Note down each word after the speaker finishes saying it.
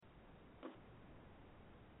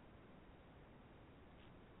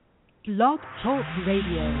Blog Talk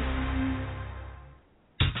Radio.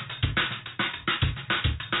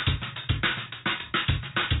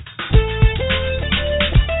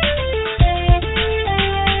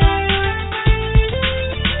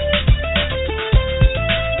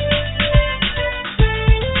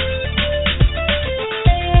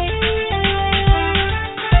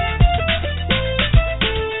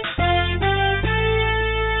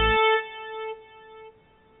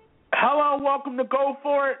 Welcome to Go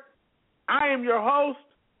For It. I am your host,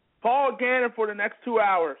 Paul Gannon, for the next 2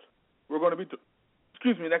 hours. We're going to be,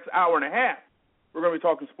 next hour and a half. We're going to be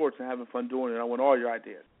talking sports and having fun doing it. I want all your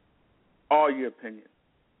ideas, all your opinions,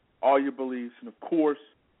 all your beliefs, and of course,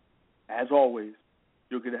 as always,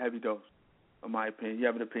 you'll get a heavy dose of my opinion. You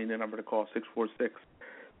have an opinion, number to call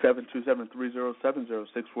 646-727-3070,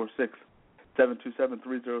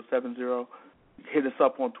 646-727-3070. Hit us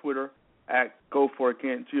up on Twitter at Go For It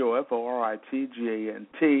Gantt,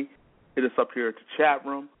 GoForitGant. Hit us up here at the chat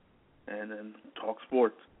room and then talk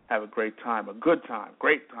sports. Have a great time, a good time,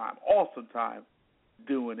 great time, awesome time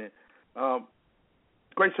doing it.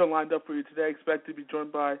 Great show lined up for you today. Expect to be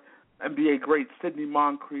joined by NBA great Sidney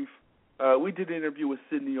Moncrief. We did an interview with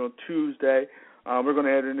Sidney on Tuesday. We're going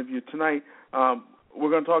to add an interview tonight. We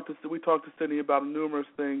talked to Sidney about numerous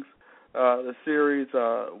things, the series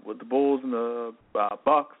with the Bulls and the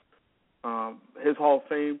Bucks. His Hall of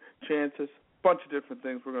Fame chances, a bunch of different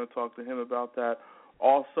things. We're going to talk to him about that.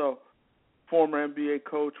 Also, former NBA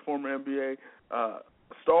coach, former NBA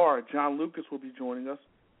star, John Lucas will be joining us.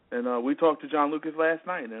 And we talked to John Lucas last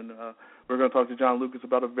night, and we're going to talk to John Lucas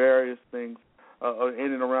about various things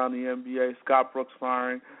in and around the NBA, Scott Brooks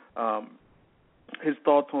firing, his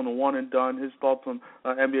thoughts on the one and done, his thoughts on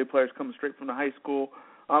NBA players coming straight from the high school.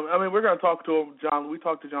 We're going to talk to John. We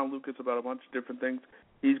talked to John Lucas about a bunch of different things.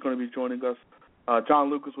 He's going to be joining us. John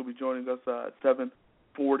Lucas will be joining us at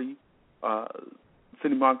 7:40.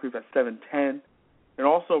 Sidney Moncrief at 7:10. And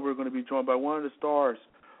also we're going to be joined by one of the stars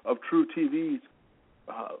of True TV's.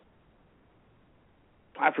 I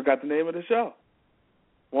forgot the name of the show.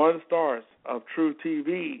 One of the stars of True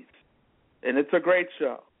TV's. And it's a great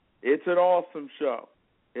show. It's an awesome show.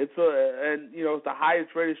 It's the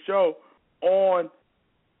highest rated show on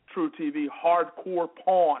True TV, Hardcore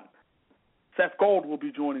Pawn. Seth Gold will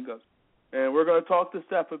be joining us, and we're going to talk to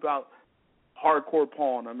Seth about Hardcore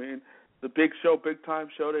Pawn. I mean, the big show, big-time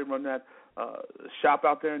show. They run that shop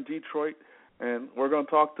out there in Detroit, and we're going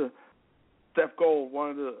to talk to Seth Gold, one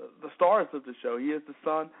of the stars of the show. He is the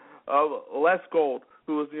son of Les Gold,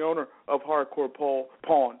 who is the owner of Hardcore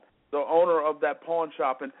Pawn, the owner of that pawn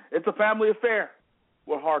shop, and it's a family affair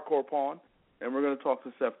with Hardcore Pawn, and we're going to talk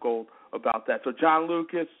to Seth Gold about that. So John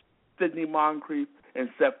Lucas, Sidney Moncrief, and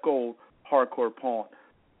Seth Gold, Hardcore Pawn.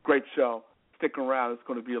 Great show. Stick around. It's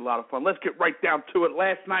going to be a lot of fun. Let's get right down to it.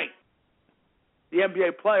 Last night, the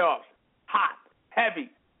NBA playoffs. Hot, heavy,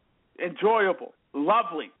 enjoyable,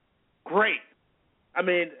 lovely, great. I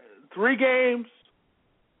mean, three games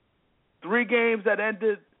that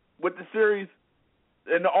ended with the series,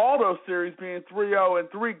 and all those series being 3-0, and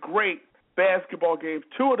three great basketball games.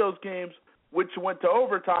 Two of those games which went to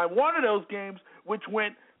overtime. One of those games which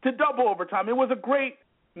went to double overtime. It was a great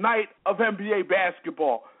night of NBA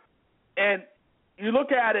basketball. And you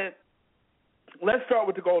look at it, let's start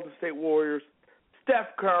with the Golden State Warriors.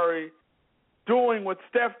 Steph Curry doing what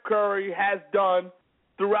Steph Curry has done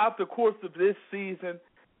throughout the course of this season.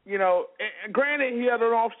 You know, granted, he had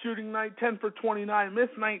an off-shooting night, 10 for 29,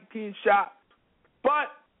 missed 19 shots.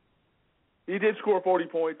 But he did score 40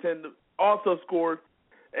 points and also scored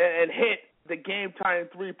and hit the game-tying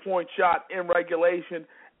three-point shot in regulation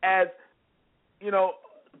as, you know,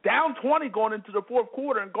 down 20 going into the fourth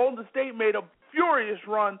quarter, and Golden State made a furious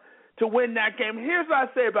run to win that game. Here's what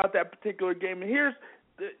I say about that particular game, and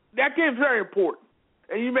that game's very important.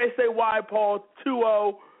 And you may say, why, Paul,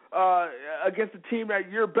 2-0 against a team that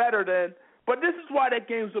you're better than, but this is why that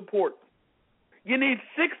game's important. You need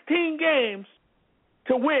 16 games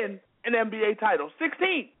to win an NBA title.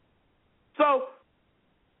 16. So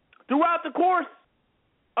throughout the course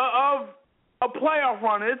of a playoff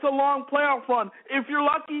run, and it's a long playoff run. If you're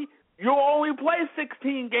lucky, you'll only play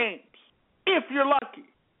 16 games. If you're lucky.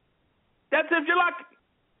 That's if you're lucky.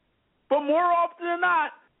 But more often than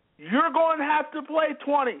not, you're going to have to play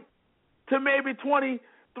 20 to maybe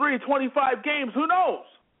 23, 25 games. Who knows?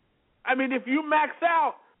 I mean, if you max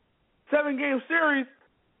out 7-game series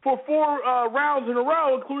for 4 rounds in a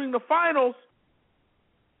row, including the finals,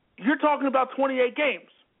 you're talking about 28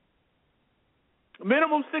 games.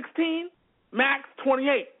 Minimum 16, max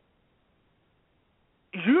 28.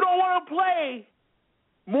 You don't want to play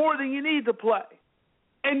more than you need to play.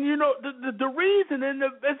 And, the reason, and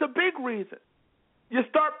it's a big reason, you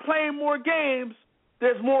start playing more games,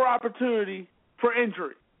 there's more opportunity for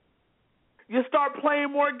injury. You start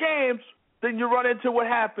playing more games, then you run into what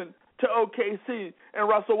happened to OKC and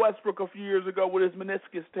Russell Westbrook a few years ago with his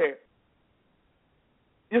meniscus tear.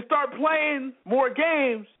 You start playing more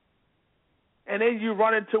games, and then you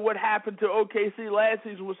run into what happened to OKC last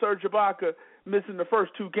season with Serge Ibaka missing the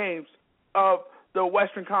first 2 games of the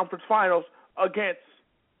Western Conference Finals against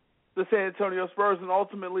the San Antonio Spurs, and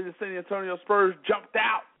ultimately the San Antonio Spurs jumped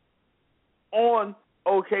out on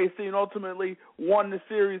OKC and ultimately won the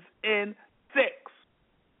series in 6.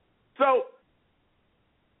 So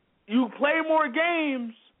you play more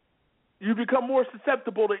games, you become more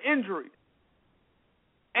susceptible to injury.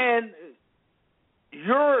 And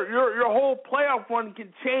your whole playoff run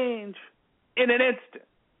can change in an instant.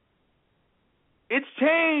 It's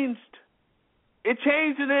changed. It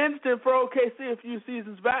changed in an instant for OKC a few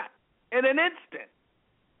seasons back. In an instant.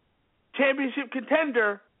 Championship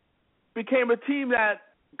contender became a team that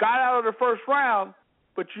got out of the first round,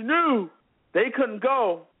 but you knew they couldn't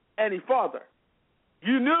go any farther.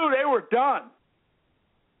 You knew they were done.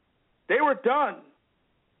 They were done.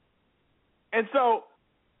 And so,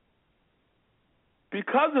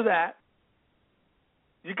 because of that,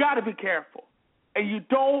 you got to be careful. And you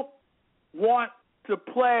don't want to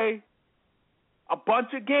play a bunch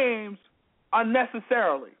of games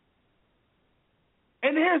unnecessarily.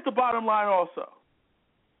 And here's the bottom line also.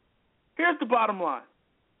 Here's the bottom line.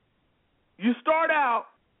 You start out,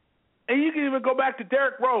 and you can even go back to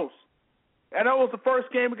Derrick Rose. I know it was the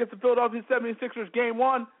first game against the Philadelphia 76ers, game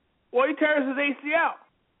 1. Well, he tears his ACL.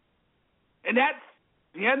 And that's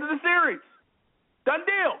the end of the series. Done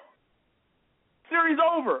deal. Series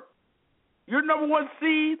over. You're number 1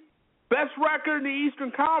 seed, best record in the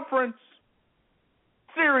Eastern Conference.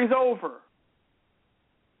 Series over.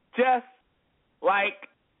 Just like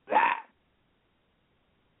that.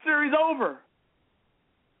 Series over.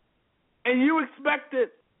 And you expect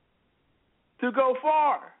it to go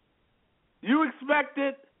far. You expect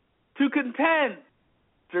it to contend.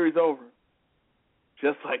 Series over.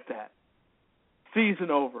 Just like that. Season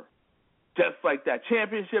over. Just like that.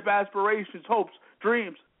 Championship aspirations, hopes,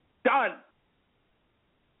 dreams. Done.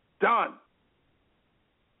 Done.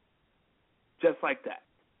 Just like that.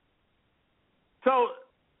 So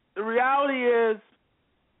the reality is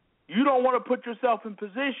you don't want to put yourself in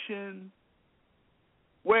position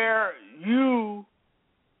where you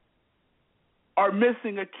are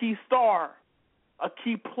missing a key star, a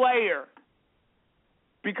key player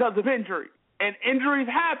because of injury. And injuries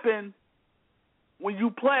happen when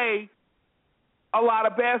you play a lot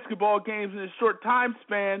of basketball games in a short time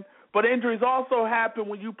span, but injuries also happen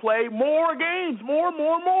when you play more games,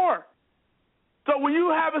 more. So when you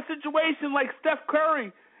have a situation like Steph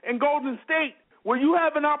Curry and Golden State, where you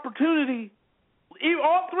have an opportunity,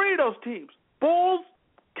 all 3 of those teams, Bulls,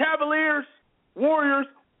 Cavaliers, Warriors,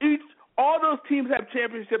 all those teams have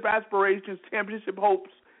championship aspirations, championship hopes,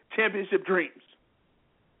 championship dreams.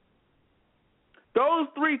 Those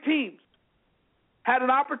 3 teams had an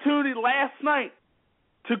opportunity last night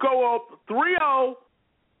to go up 3-0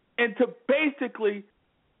 and to basically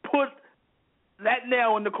put that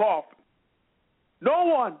nail in the coffin. No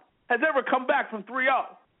one has ever come back from 3-0.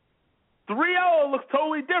 3-0 looks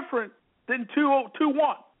totally different than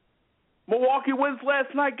 2-1. Milwaukee wins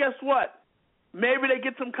last night, guess what? Maybe they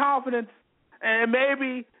get some confidence, and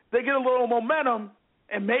maybe they get a little momentum,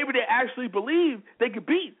 and maybe they actually believe they could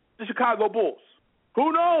beat the Chicago Bulls.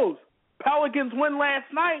 Who knows? Pelicans win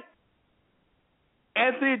last night.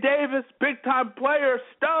 Anthony Davis, big-time player,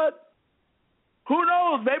 stud. Who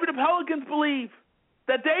knows? Maybe the Pelicans believe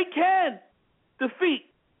that they can defeat.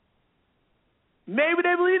 Maybe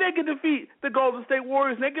they believe they can defeat the Golden State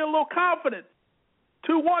Warriors, and they get a little confidence.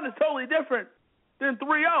 2-1 is totally different than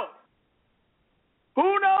 3-0.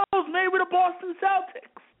 Who knows? Maybe the Boston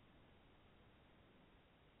Celtics.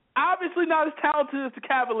 Obviously not as talented as the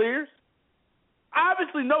Cavaliers.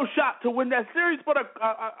 Obviously no shot to win that series, but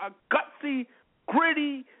a gutsy,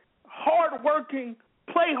 gritty, hard-working,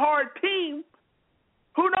 play-hard team.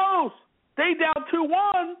 Who knows? They down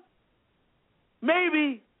 2-1.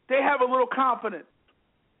 Maybe they have a little confidence.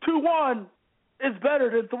 2-1 is better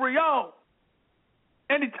than 3-0.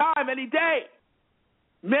 Anytime, any day.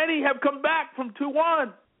 Many have come back from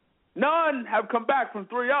 2-1. None have come back from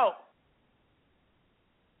 3-0.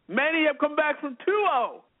 Many have come back from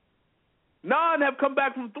 2-0. None have come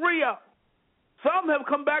back from 3-0. Some have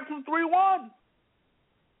come back from 3-1.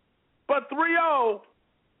 But 3-0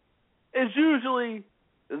 is usually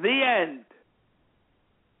the end.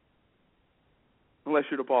 Unless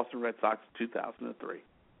you're the Boston Red Sox in 2003.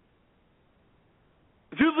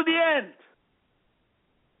 usually the end.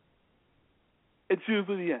 It's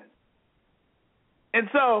usually the end. And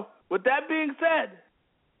so, with that being said,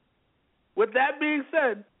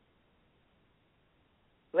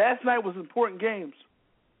 last night was important games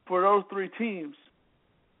for those three teams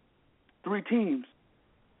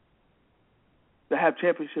that have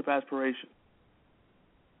championship aspirations.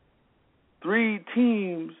 Three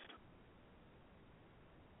teams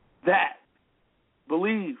that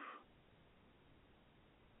believe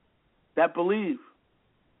that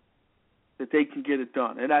they can get it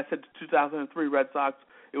done. And I said the 2003 Red Sox,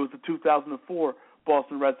 it was the 2004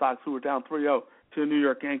 Boston Red Sox who were down 3-0 to the New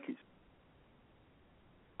York Yankees.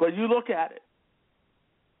 But you look at it,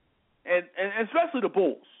 and especially the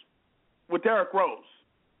Bulls with Derrick Rose.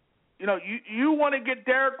 You know, you want to get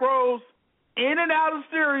Derrick Rose in and out of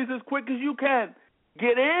series as quick as you can.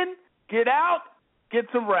 Get in, get out, get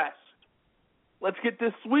some rest. Let's get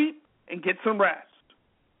this sweep and get some rest.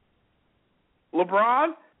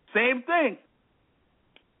 LeBron, same thing.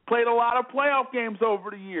 Played a lot of playoff games over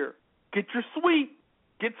the year. Get your sweep,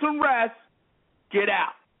 get some rest, get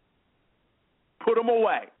out. Put them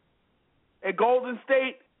away. At Golden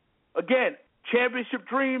State, again, championship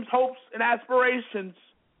dreams, hopes, and aspirations.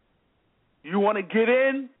 You want to get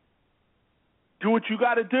in, do what you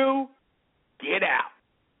got to do, get out.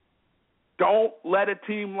 Don't let a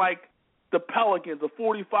team like the Pelicans, a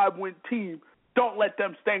 45-win team, don't let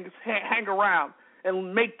them hang around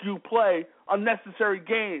and make you play unnecessary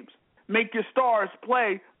games. Make your stars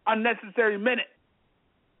play unnecessary minutes.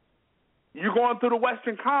 You're going through the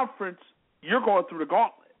Western Conference, you're going through the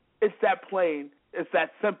gauntlet. It's that plain. It's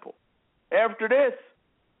that simple. After this,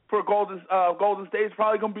 for Golden State, it's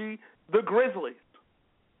probably going to be the Grizzlies.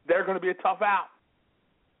 They're going to be a tough out.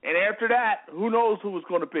 And after that, who knows who it's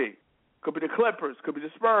going to be. Could be the Clippers. Could be the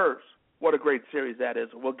Spurs. What a great series that is.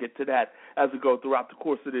 We'll get to that as we go throughout the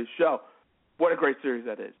course of this show. What a great series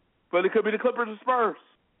that is. But it could be the Clippers and Spurs.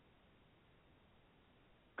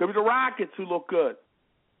 Could be the Rockets who look good.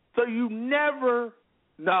 So you never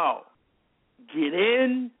know. Get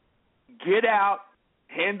in, get out,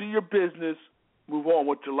 handle your business, move on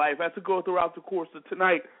with your life. As we go throughout the course of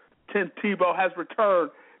tonight, Tim Tebow has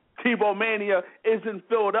returned. Tebow Mania is in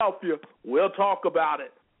Philadelphia. We'll talk about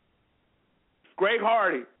it. Greg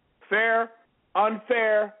Hardy, fair,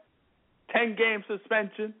 unfair, 10-game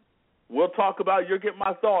suspension. We'll talk about get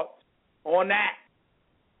my thoughts on that.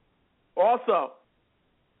 Also,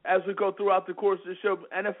 as we go throughout the course of the show,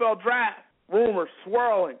 NFL draft, rumors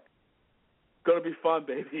swirling. Going to be fun,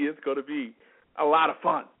 baby. It's going to be a lot of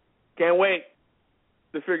fun. Can't wait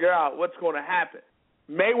to figure out what's going to happen.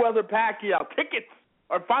 Mayweather-Pacquiao tickets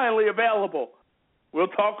are finally available. We'll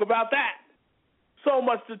talk about that. So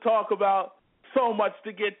much to talk about, so much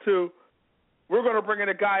to get to. We're going to bring in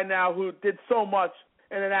a guy now who did so much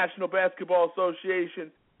in the National Basketball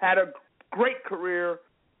Association, had a great career.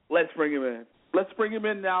 Let's bring him in. Let's bring him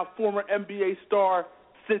in now, former NBA star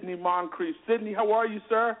Sidney Moncrief. Sidney, how are you,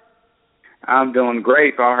 sir? I'm doing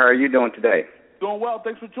great, Paul. How are you doing today? Doing well.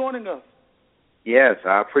 Thanks for joining us. Yes,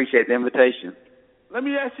 I appreciate the invitation. Let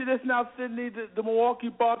me ask you this now, Sidney. The Milwaukee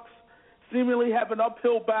Bucks seemingly have an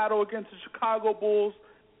uphill battle against the Chicago Bulls.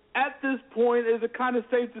 At this point, is it kind of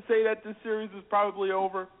safe to say that this series is probably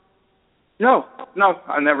over? No,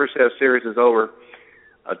 I never said a series is over.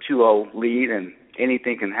 A 2-0 lead, and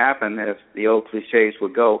anything can happen, as the old cliches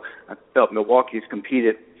would go. I felt Milwaukee's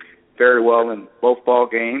competed very well in both ball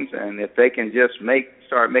games, and if they can just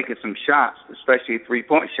start making some shots, especially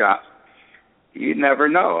 3-point shots, you never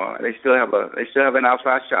know. They still have an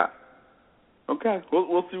outside shot. Okay,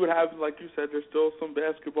 we'll see what happens. Like you said, there's still some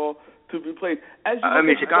basketball to be played.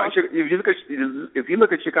 Chicago. If you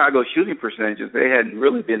look at Chicago's shooting percentages,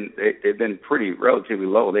 they've been pretty relatively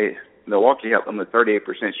low. Milwaukee helped them with 38%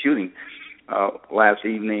 shooting last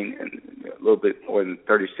evening, and a little bit more than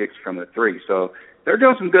 36 from the three. So they're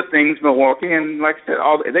doing some good things, Milwaukee, and like I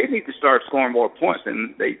said, they need to start scoring more points,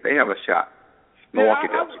 and they have a shot. Milwaukee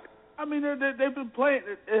does. I mean, they've been playing.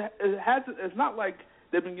 It's not like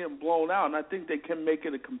they've been getting blown out, and I think they can make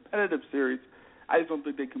it a competitive series. I just don't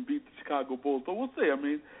think they can beat the Chicago Bulls, but we'll see. I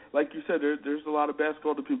mean, like you said, there's a lot of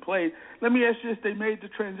basketball to be played. Let me ask you this: they made the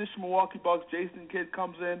transition. Milwaukee Bucks. Jason Kidd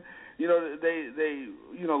comes in. You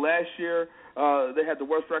know, last year they had the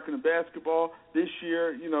worst record in basketball. This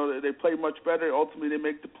year, they played much better. Ultimately, they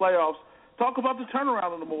make the playoffs. Talk about the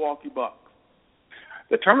turnaround on the Milwaukee Bucks.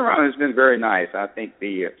 The turnaround has been very nice. I think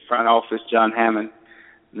the front office, John Hammond,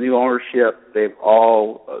 new ownership, they've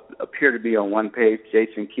all appear to be on one page.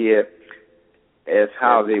 Jason Kidd, as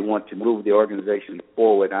how they want to move the organization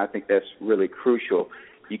forward. And I think that's really crucial.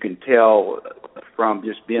 You can tell from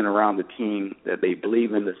just being around the team, that they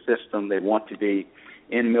believe in the system, they want to be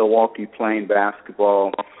in Milwaukee playing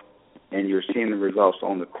basketball, and you're seeing the results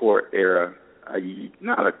on the court. They're a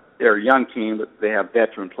young team, but they have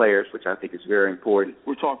veteran players, which I think is very important.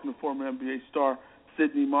 We're talking to former NBA star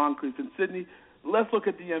Sidney Moncrief. And Sidney, let's look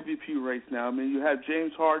at the MVP race now. I mean, you have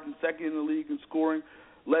James Harden, second in the league in scoring,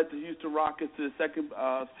 led the Houston Rockets to the second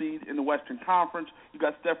seed in the Western Conference. You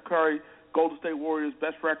got Steph Curry, Golden State Warriors,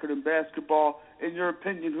 best record in basketball. In your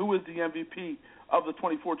opinion, who is the MVP of the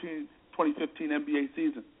 2014-2015 NBA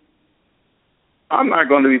season? I'm not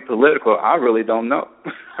going to be political. I really don't know.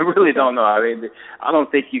 I really don't know. I mean, I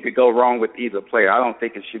don't think you could go wrong with either player. I don't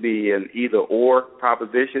think it should be an either-or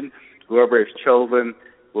proposition. Whoever is chosen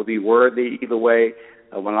will be worthy either way.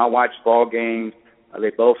 When I watch ball games, they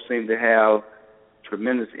both seem to have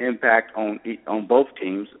tremendous impact on both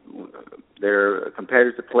teams. They're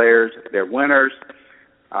competitive players. They're winners.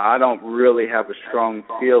 I don't really have a strong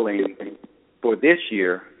feeling for this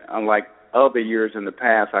year. Unlike other years in the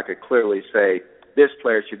past, I could clearly say this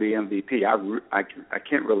player should be MVP. I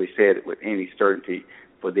can't really say it with any certainty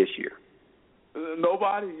for this year.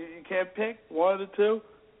 Nobody? You can't pick one of the two?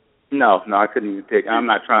 No, I couldn't even pick. I'm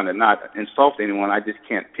not trying to not insult anyone. I just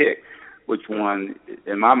can't pick which one.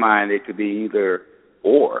 In my mind, it could be either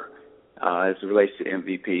or as it relates to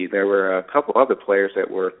MVP. There were a couple other players that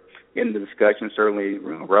were in the discussion. Certainly,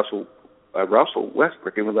 Russell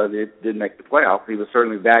Westbrook, even though they didn't make the playoffs, he was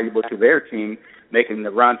certainly valuable to their team making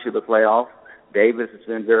the run to the playoffs. Davis has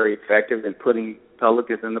been very effective in putting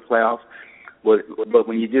Pelicans in the playoffs. But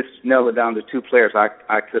when you just nail it down to two players,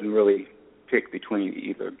 I couldn't really pick between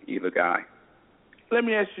either guy. Let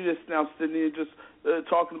me ask you this now, Sidney, just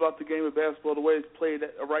talking about the game of basketball, the way it's played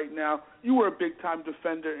right now. You were a big-time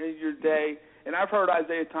defender in your day, and I've heard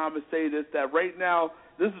Isaiah Thomas say this, that right now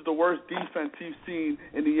this is the worst defense he's seen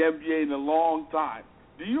in the NBA in a long time.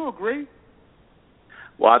 Do you agree?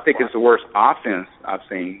 Well, I think it's the worst offense I've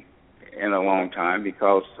seen in a long time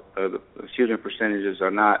because the shooting percentages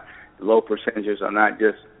low percentages are not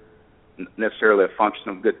just necessarily a function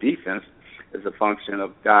of good defense. It's a function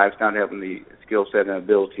of guys not having the skill set and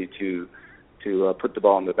ability to put the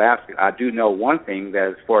ball in the basket. I do know one thing, that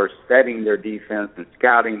as far as setting their defense and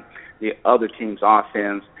scouting the other team's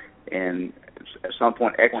offense and at some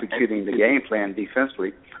point executing the game plan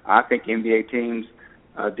defensively, I think NBA teams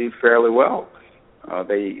do fairly well.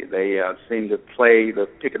 They seem to play the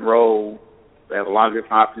pick and roll. They have a lot of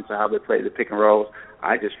different options of how they play the pick and rolls.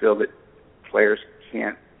 I just feel that players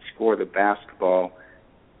can't score the basketball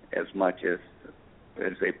as much as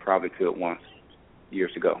they probably could once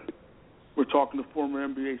years ago. We're talking to former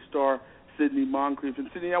NBA star Sidney Moncrief. And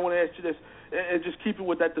Sidney, I want to ask you this, and just keeping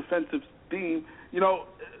with that defensive theme,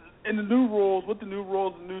 in the new rules, with the new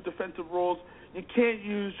rules, the new defensive rules, you can't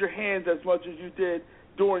use your hands as much as you did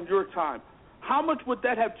during your time. How much would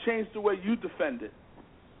that have changed the way you defended?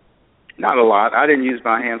 Not a lot. I didn't use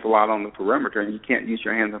my hands a lot on the perimeter, and you can't use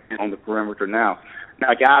your hands on the perimeter now.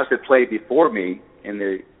 Now, guys that played before me in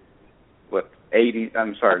the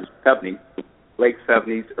 70s, late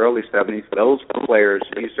 70s, early 70s, those players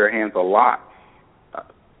used their hands a lot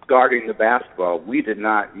guarding the basketball. We did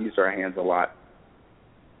not use our hands a lot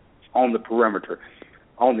on the perimeter.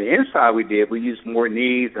 On the inside we did. We used more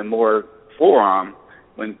knees and more forearm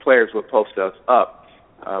when players would post us up.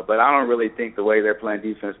 But I don't really think the way they're playing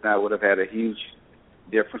defense now would have had a huge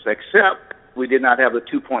difference, except we did not have the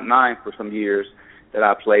 2.9 for some years that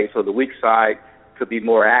I played, so the weak side could be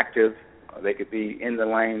more active. They could be in the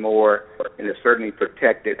lane more, and it certainly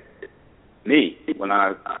protected me when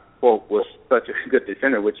I was such a good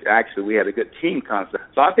defender, which actually we had a good team concept.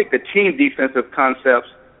 So I think the team defensive concepts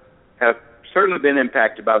have certainly been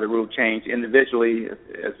impacted by the rule change. Individually,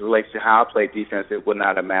 as it relates to how I played defense, it would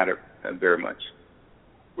not have mattered very much.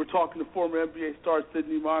 We're talking to former NBA star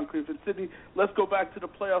Sidney Moncrief. And Sidney, let's go back to the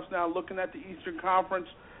playoffs now, looking at the Eastern Conference.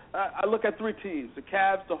 I look at three teams, the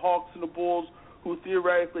Cavs, the Hawks, and the Bulls, who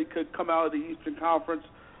theoretically could come out of the Eastern Conference.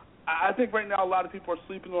 I think right now a lot of people are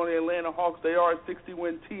sleeping on the Atlanta Hawks. They are a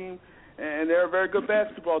 60-win team, and they're a very good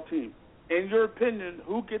basketball team. In your opinion,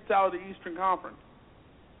 who gets out of the Eastern Conference?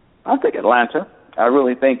 I think Atlanta. I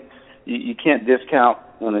really think you can't discount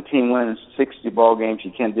when a team wins 60 ball games.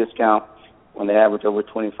 You can't discount when they average over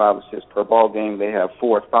 25 assists per ball game. They have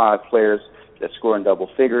 4 or 5 players that score in double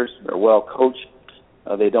figures. They're well coached.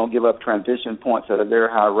 They don't give up transition points at a very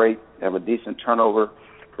high rate. They have a decent turnover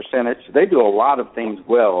percentage. They do a lot of things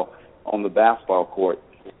well on the basketball court.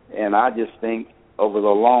 And I just think over the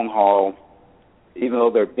long haul, even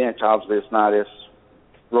though their bench obviously is not as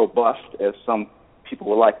robust as some people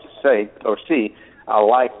would like to say or see, I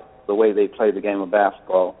like the way they play the game of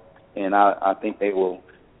basketball. and I think they will.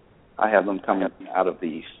 I have them coming out of the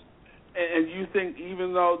East. And you think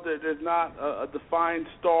even though there's not a defined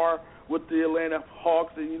star with the Atlanta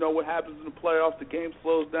Hawks, and you know what happens in the playoffs, the game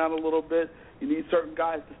slows down a little bit, you need certain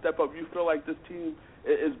guys to step up. You feel like this team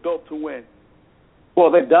is built to win?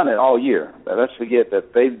 Well, they've done it all year. Let's forget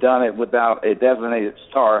that they've done it without a designated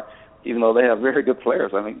star, even though they have very good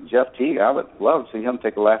players. I mean, Jeff Teague, I would love to see him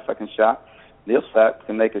take a last-second shot. Millsap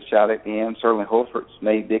can make a shot at the end. Certainly Horford's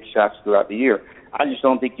made big shots throughout the year. I just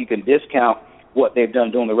don't think you can discount what they've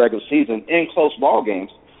done during the regular season in close ball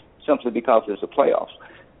games simply because it's the playoffs.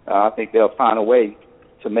 I think they'll find a way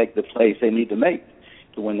to make the plays they need to make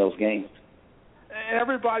to win those games. And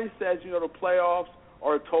everybody says, you know, the playoffs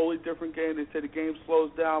are a totally different game. They say the game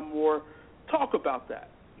slows down more. Talk about that.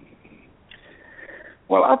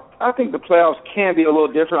 Well, I think the playoffs can be a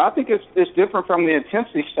little different. I think it's different from the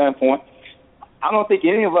intensity standpoint. I don't think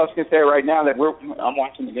any of us can say right now that I'm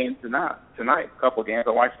watching the game tonight, a couple of games.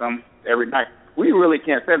 I watch them every night. We really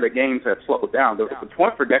can't say the games have slowed down. The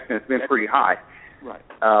point production has been pretty high. Right.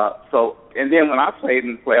 And then when I played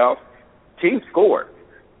in the playoffs, teams scored.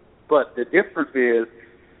 But the difference is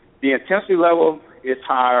the intensity level is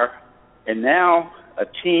higher, and now a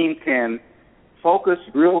team can focus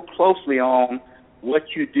real closely on what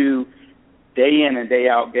you do day in and day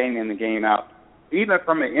out, game in and game out. Even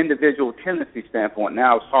from an individual tendency standpoint,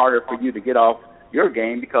 now it's harder for you to get off your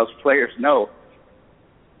game because players know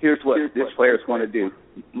here's what this player is going to do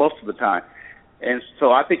most of the time. And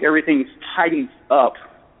so I think everything tightens up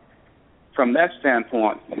from that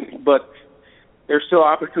standpoint. But there's still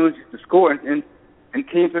opportunities to score, and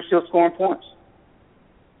teams are still scoring points.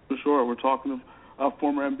 For sure. We're talking to a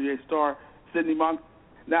former NBA star, Sidney Moncrief.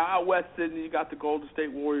 Now, out west, Sidney, you got the Golden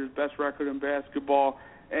State Warriors' best record in basketball.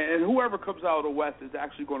 And whoever comes out of the West is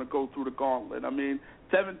actually going to go through the gauntlet. I mean,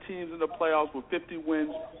 7 teams in the playoffs with 50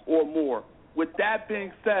 wins or more. With that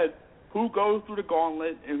being said, who goes through the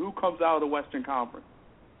gauntlet and who comes out of the Western Conference?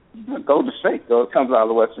 Golden State comes out of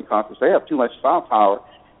the Western Conference. They have too much firepower.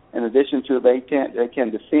 In addition to they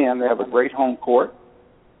can defend. They have a great home court.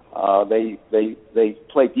 They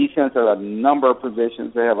play defense at a number of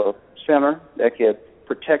positions. They have a center that can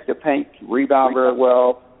protect the paint, rebound very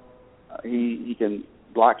well. He can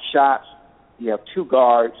block shots. You have 2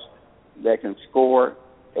 guards that can score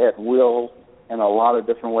at will in a lot of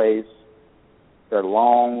different ways. They're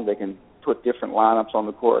long. They can put different lineups on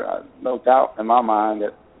the court. No doubt in my mind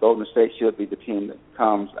that Golden State should be the team that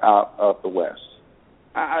comes out of the West.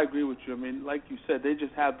 I agree with you. I mean, like you said, they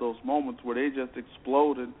just have those moments where they just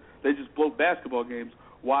explode and they just blow basketball games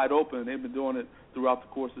wide open. They've been doing it throughout the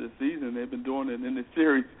course of the season. They've been doing it in the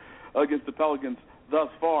series against the Pelicans thus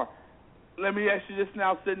far. Let me ask you this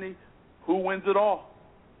now, Sidney. Who wins it all?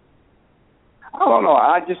 I don't know.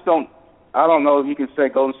 I don't know if you can say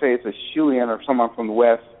Golden State is a shoo-in or someone from the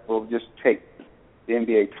West will just take the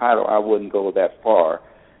NBA title. I wouldn't go that far.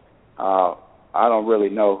 I don't really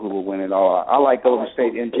know who will win it all. I like Golden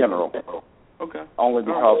State in general. Okay. Only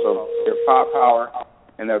because of their firepower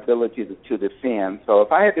and their ability to defend. So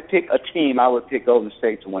if I had to pick a team, I would pick Golden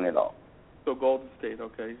State to win it all. So Golden State,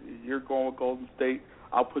 okay. You're going with Golden State.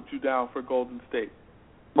 I'll put you down for Golden State.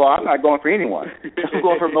 Well, I'm not going for anyone. I'm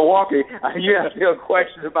going for Milwaukee. You asked me a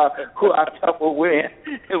question about who I thought would win.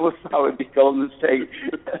 It would probably be Golden State.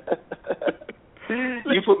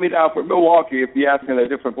 You put me down for Milwaukee if you're asking a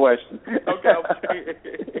different question. Okay.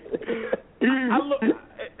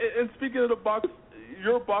 And speaking of the Bucks,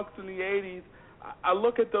 your Bucks in the 80s, I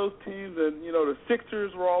look at those teams and, you know, the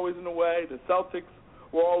Sixers were always in the way. The Celtics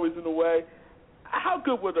were always in the way. How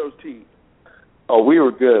good were those teams? Oh, we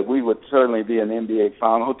were good. We would certainly be an NBA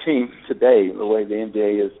final team today, the way the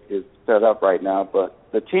NBA is set up right now. But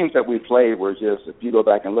the teams that we played were just, if you go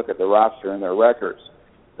back and look at the roster and their records,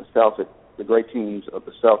 the Celtics, the great teams of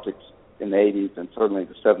the Celtics in the 80s and certainly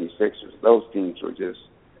the 76ers, those teams were just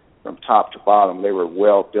from top to bottom. They were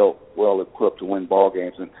well-built, well-equipped to win ball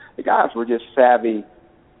games. And the guys were just savvy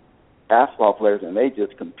basketball players, and they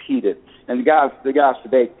just competed. And the guys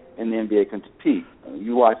today in the NBA can compete.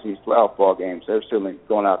 You watch these playoff ball games, they're certainly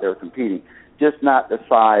going out there competing. Just not the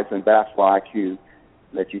size and basketball IQ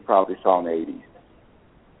that you probably saw in the 80s.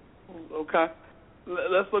 Okay.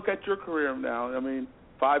 Let's look at your career now. I mean,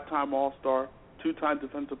 5-time All-Star, 2-time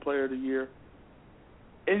Defensive Player of the Year.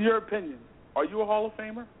 In your opinion, are you a Hall of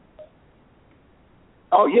Famer?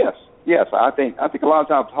 Oh, yes. I think a lot of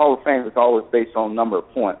times Hall of Fame is always based on number of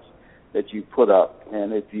points that you put up.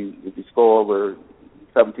 And if you score over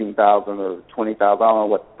 17,000 or 20,000, I don't know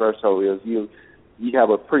what the threshold is, you have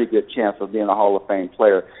a pretty good chance of being a Hall of Fame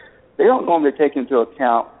player. They don't normally take into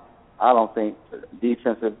account, I don't think,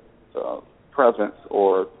 defensive presence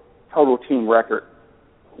or total team record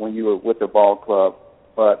when you were with the ball club.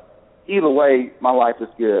 But either way, my life is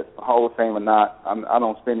good, Hall of Fame or not. I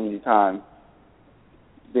don't spend any time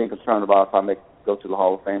being concerned about if I go to the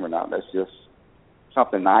Hall of Fame or not. That's just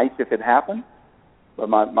something nice if it happened. But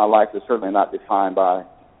my life is certainly not defined by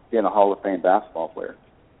being a Hall of Fame basketball player.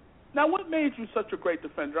 Now, what made you such a great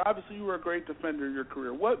defender? Obviously, you were a great defender in your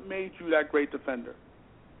career. What made you that great defender?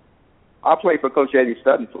 I played for Coach Eddie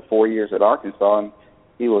Sutton for 4 years at Arkansas, and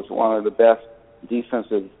he was one of the best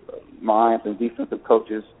defensive minds and defensive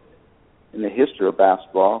coaches in the history of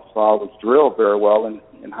basketball. So I was drilled very well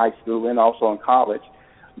in high school and also in college.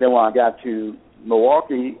 Then when I got to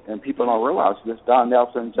Milwaukee, and people don't realize this, Don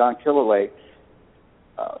Nelson, John Killalay,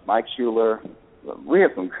 Mike Schuler, we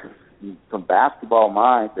had some basketball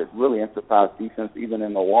minds that really emphasized defense even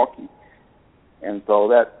in Milwaukee. And so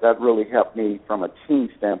that really helped me from a team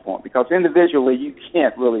standpoint, because individually you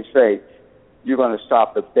can't really say you're going to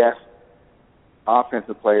stop the best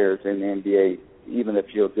offensive players in the NBA, even if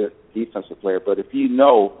you're a good defensive player. But if you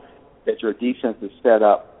know that your defense is set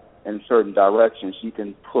up in certain directions, you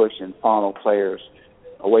can push and funnel players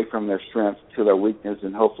away from their strengths to their weakness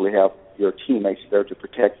and hopefully have your teammates there to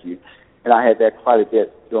protect you. And I had that quite a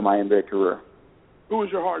bit during my NBA career. Who was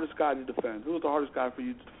your hardest guy to defend? Who was the hardest guy for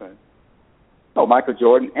you to defend? Oh, Michael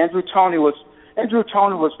Jordan. Andrew Toney was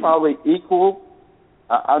probably equal.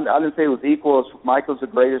 I didn't say it was equal. Michael's the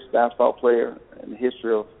greatest basketball player in the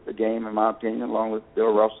history of the game, in my opinion, along with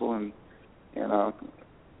Bill Russell and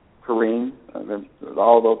Kareem, and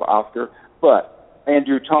all those Oscar. But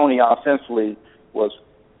Andrew Toney offensively was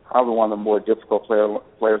probably one of the more difficult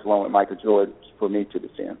players along with Michael Jordan for me to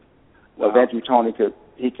defend. Wow. Andrew Toney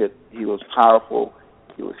he was powerful.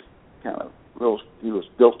 He was he was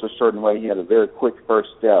built a certain way. He had a very quick first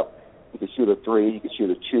step. He could shoot a three. He could shoot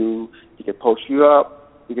a two. He could post you up.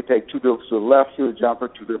 He could take two dribbles to the left, shoot a jumper,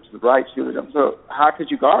 two dribbles to the right, shoot a jumper. So how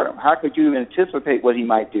could you guard him? How could you even anticipate what he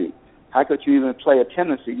might do? How could you even play a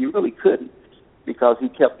tendency? You really couldn't, because he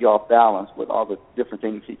kept you off balance with all the different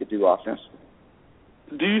things he could do offensively.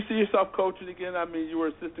 Do you see yourself coaching again? I mean, you were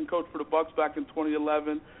assistant coach for the Bucks back in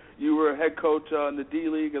 2011. You were a head coach in the D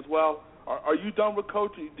League as well. Are you done with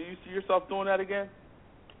coaching? Do you see yourself doing that again?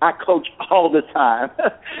 I coach all the time.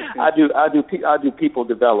 I do people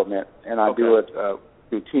development, and I do it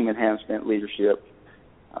through team enhancement, leadership,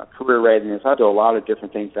 career readiness. I do a lot of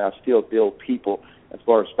different things that I still build people. As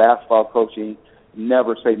far as basketball coaching,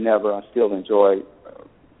 never say never. I still enjoy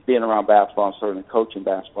being around basketball and certainly coaching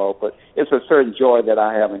basketball. But it's a certain joy that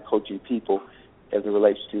I have in coaching people as it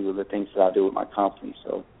relates to the things that I do with my company.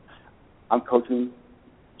 So I'm coaching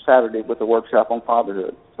Saturday with a workshop on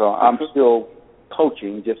fatherhood. So I'm still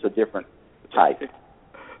coaching, just a different type.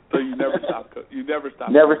 So you never stop coaching. You never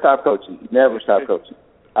stop. Never stop coaching. Never stop coaching.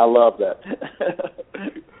 I love that.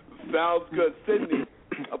 Sounds good, Sidney.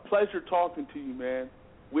 A pleasure talking to you, man.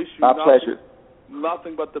 Wish you pleasure.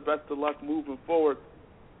 Nothing but the best of luck moving forward.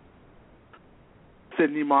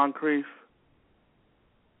 Sidney Moncrief,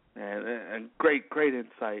 and great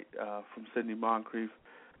insight from Sidney Moncrief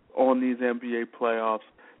on these NBA playoffs.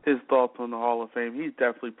 His thoughts on the Hall of Fame. He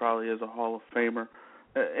definitely probably is a Hall of Famer.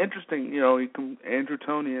 Interesting, Andrew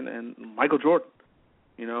Toney and Michael Jordan,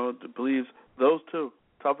 believes those two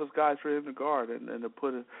toughest guys for him to guard, and to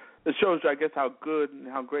put it. It shows you, I guess, how good and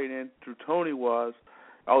how great Andrew Toney was.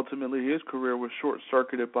 Ultimately, his career was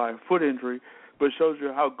short-circuited by a foot injury, but it shows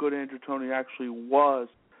you how good Andrew Toney actually was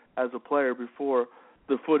as a player before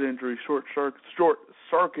the foot injury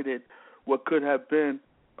short-circuited what could have been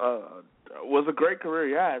was a great career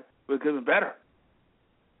he had, but it could have been better.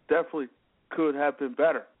 Definitely could have been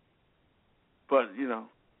better. But,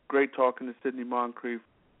 great talking to Sidney Moncrief,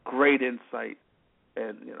 great insight,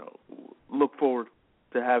 and, look forward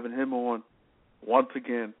to having him on once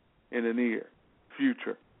again in the near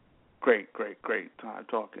future. Great time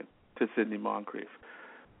talking to Sidney Moncrief.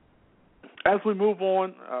 As we move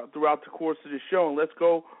on throughout the course of the show, and let's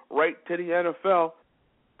go right to the NFL.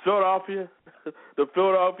 The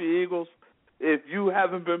Philadelphia Eagles, if you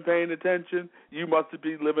haven't been paying attention, you must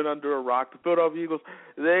be living under a rock. The Philadelphia Eagles,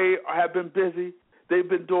 they have been busy. They've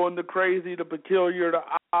been doing the crazy, the peculiar, the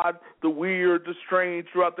odd, the weird, the strange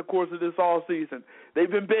throughout the course of this all season. They've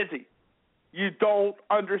been busy. You don't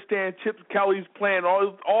understand Chip Kelly's plan.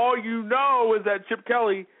 All you know is that Chip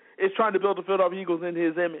Kelly is trying to build the Philadelphia Eagles in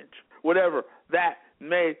his image, whatever that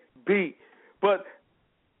may be. But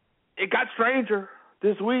it got stranger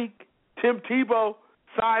this week. Tim Tebow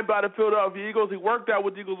signed by the Philadelphia Eagles. He worked out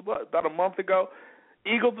with the Eagles about a month ago.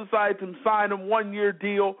 Eagles decided to sign him 1-year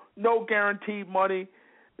deal, no guaranteed money.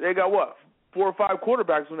 They got 4 or 5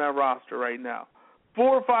 quarterbacks on that roster right now. 4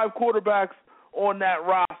 or 5 quarterbacks on that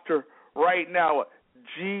roster right now.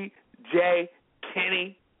 G.J.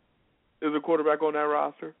 Kinney is a quarterback on that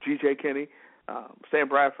roster. G.J. Kinney, Sam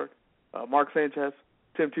Bradford, Mark Sanchez,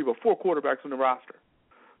 Tim Tebow, 4 quarterbacks on the roster.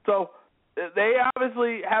 So they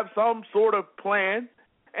obviously have some sort of plan,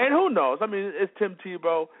 and who knows? I mean, it's Tim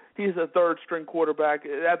Tebow. He's a third-string quarterback.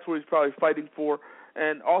 That's what he's probably fighting for.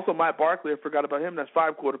 And also Matt Barkley, I forgot about him. That's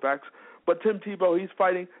 5 quarterbacks. But Tim Tebow, he's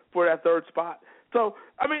fighting for that third spot. So,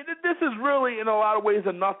 I mean, this is really, in a lot of ways,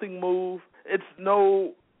 a nothing move. It's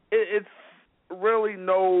really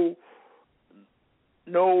no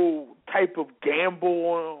type of gamble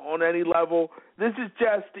on any level. This is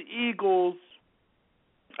just the Eagles,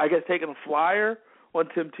 I guess, taking a flyer on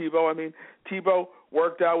Tim Tebow. I mean, Tebow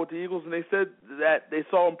worked out with the Eagles, and they said that they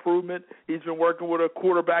saw improvement. He's been working with a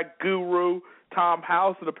quarterback guru, Tom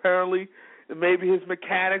House, and apparently maybe his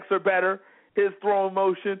mechanics are better. His throwing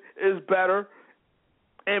motion is better.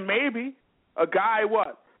 And maybe a guy,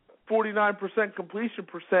 49% completion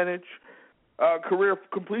percentage, career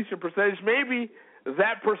completion percentage, maybe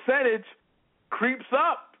that percentage creeps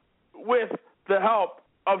up with the help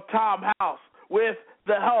of Tom House, with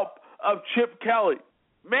the help of Chip Kelly.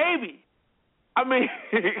 Maybe. I mean,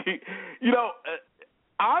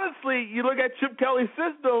 honestly, you look at Chip Kelly's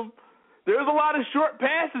system, there's a lot of short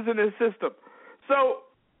passes in his system. So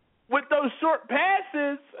with those short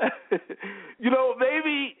passes,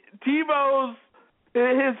 maybe Tebow's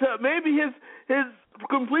his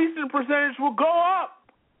completion percentage will go up.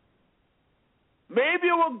 Maybe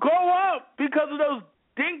it will go up because of those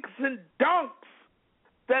dinks and dunks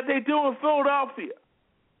that they do in Philadelphia.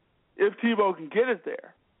 If Tebow can get it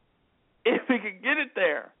there. If he can get it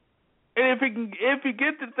there. And if he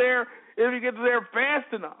gets it there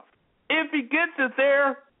fast enough. If he gets it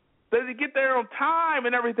there, does he get there on time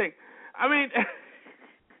and everything? I mean,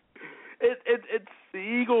 it's the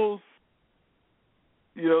Eagles,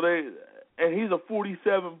 he's a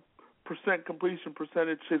 47% completion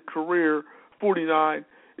percentage, his career, 49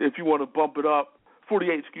 if you want to bump it up,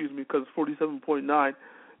 48, because it's 47.9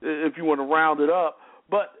 if you want to round it up.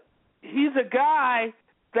 But he's a guy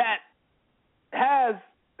that has,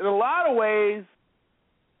 in a lot of ways,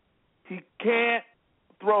 he can't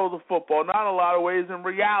throw the football. Not in a lot of ways. In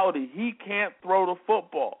reality, he can't throw the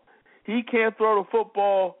football. He can't throw the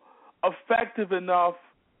football effective enough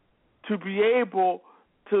to be able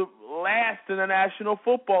to last in the National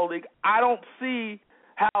Football League. I don't see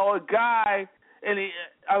how a guy,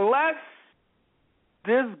 unless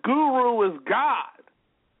this guru is God,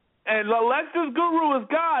 and unless this guru is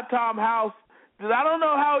God, Tom House, then I don't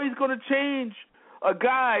know how he's going to change a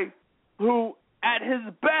guy who, at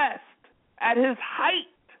his best, at his height,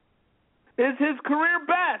 is his career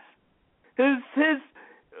best.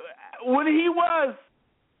 When he was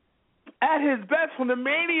at his best, when the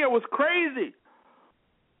mania was crazy.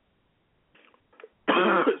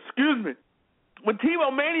 Excuse me. When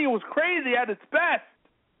Tebow mania was crazy at its best,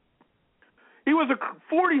 he was a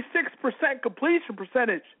 46% completion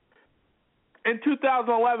percentage in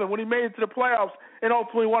 2011 when he made it to the playoffs and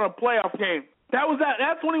ultimately won a playoff game.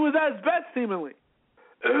 That's when he was at his best, seemingly.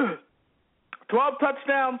 12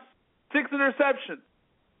 touchdowns, 6 interceptions.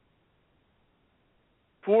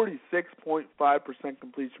 46.5%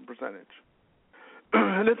 completion percentage.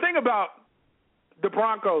 And the thing about the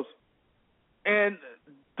Broncos, and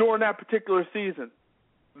during that particular season,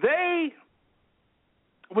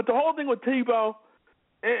 with the whole thing with Tebow,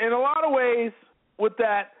 in a lot of ways with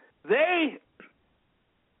that, they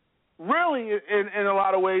really, in a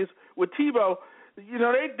lot of ways, with Tebow,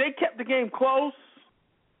 they kept the game close.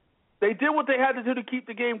 They did what they had to do to keep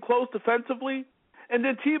the game close defensively, and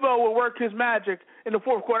then Tebow would work his magic in the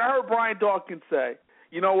fourth quarter. I heard Brian Dawkins say,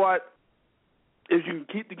 you know what, if you can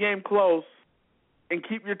keep the game close and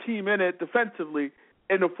keep your team in it defensively,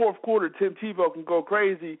 in the fourth quarter, Tim Tebow can go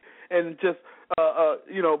crazy and just,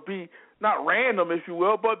 be not random, if you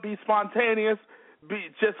will, but be spontaneous,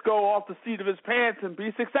 just go off the seat of his pants and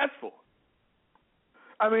be successful.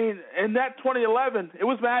 I mean, in that 2011, it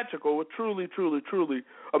was magical. It was truly, truly, truly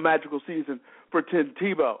a magical season for Tim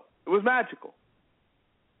Tebow. It was magical.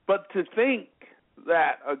 But to think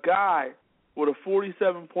that a guy with a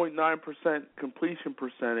 47.9% completion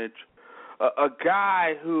percentage, a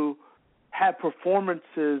guy who had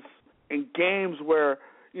performances in games where,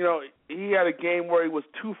 he had a game where he was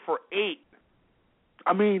 2 for 8.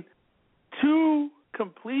 I mean, 2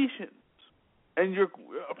 completions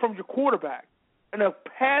from your quarterback. In a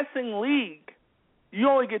passing league, you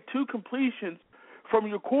only get 2 completions from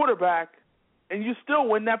your quarterback, and you still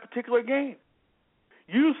win that particular game.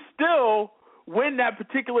 You still win that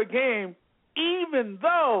particular game, even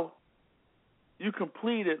though you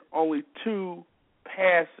completed only 2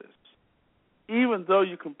 passes. Even though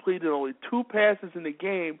you completed only 2 passes in the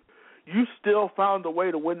game, you still found a way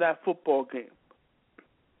to win that football game.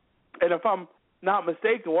 And if I'm not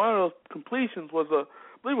mistaken, one of those completions was I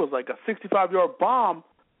believe it was like a 65-yard bomb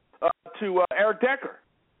to Eric Decker.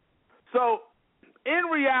 So, in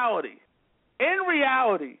reality, Tim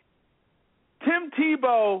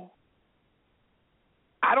Tebow,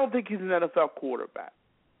 I don't think he's an NFL quarterback.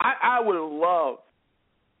 I would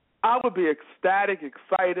be ecstatic,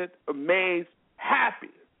 excited, amazed, happy.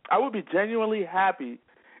 I would be genuinely happy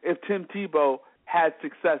if Tim Tebow had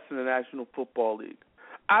success in the National Football League.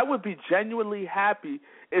 I would be genuinely happy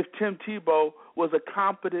if Tim Tebow was a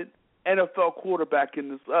competent NFL quarterback in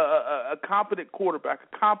this, a competent quarterback,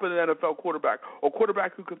 a competent NFL quarterback, or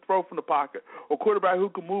quarterback who can throw from the pocket, or quarterback who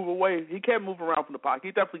can move away. He can't move around from the pocket.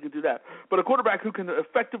 He definitely can do that. But a quarterback who can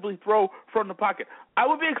effectively throw from the pocket. I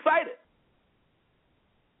would be excited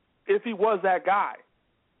if he was that guy.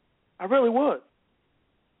 I really would.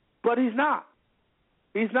 But he's not.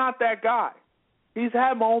 He's not that guy. He's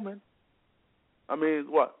had moments. I mean,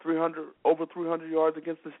 over 300 yards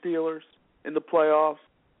against the Steelers in the playoffs.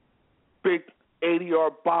 Big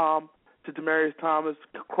 80-yard bomb to Demaryius Thomas,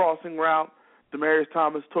 crossing route. Demaryius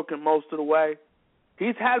Thomas took him most of the way.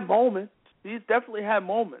 He's had moments. He's definitely had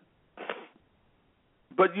moments.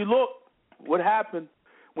 But you look what happened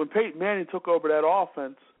when Peyton Manning took over that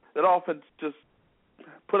offense. That offense just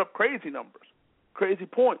put up crazy numbers, crazy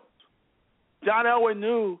points. John Elway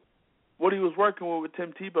knew what he was working with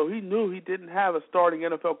Tim Tebow. He knew he didn't have a starting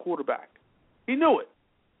NFL quarterback. He knew it.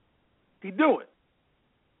 He knew it.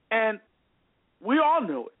 And we all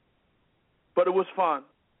knew it. But it was fun.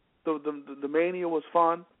 The mania was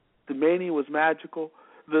fun. The mania was magical.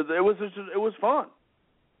 It was fun.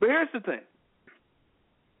 But here's the thing.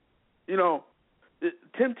 You know,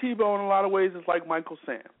 Tim Tebow in a lot of ways is like Michael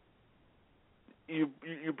Sam. You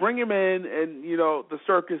bring him in, and, you know, the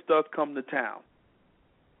circus does come to town.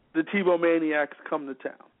 The Tebow maniacs come to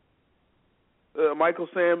town. Michael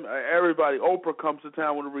Sam, everybody, Oprah comes to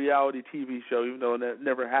town with a reality TV show, even though that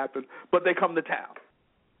never happened. But they come to town.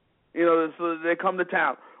 You know, so they come to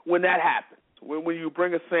town when that happens. When you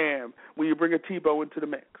bring a Sam, when you bring a Tebow into the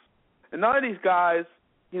mix. And none of these guys,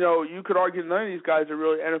 you know, you could argue none of these guys are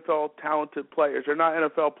really NFL talented players. They're not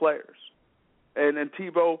NFL players. And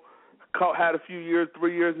Tebow had a few years,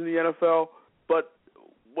 3 years in the NFL, but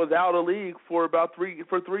was out of the league for about 3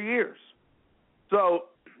 years. So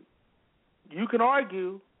you can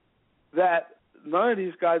argue that none of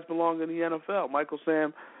these guys belong in the NFL. Michael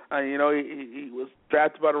Sam, you know, he was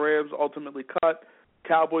drafted by the Rams, ultimately cut.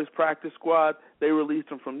 Cowboys practice squad, they released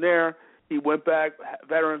him from there. He went back,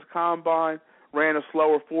 Veterans Combine, ran a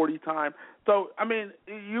slower 40 time. So, I mean,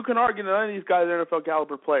 you can argue that none of these guys are NFL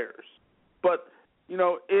caliber players. But, you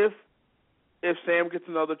know, if Sam gets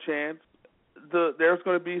another chance, there's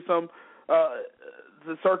going to be some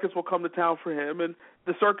the circus will come to town for him, and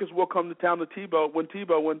the circus will come to town to Tebow when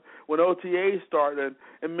OTAs start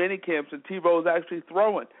and mini camps and Tebow is actually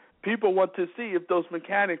throwing. People want to see if those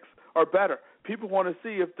mechanics are better. People want to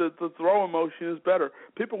see if the throwing motion is better.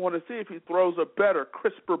 People want to see if he throws a better,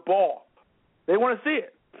 crisper ball. They want to see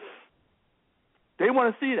it. They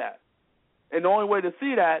want to see that. And the only way to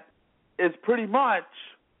see that is pretty much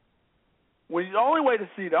the only way to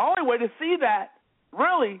see that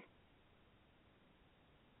really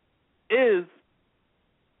is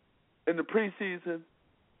in the preseason,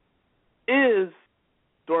 is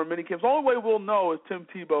during minicamps. The only way we'll know is Tim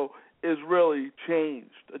Tebow is really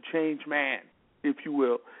changed, a changed man, if you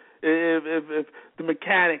will. If the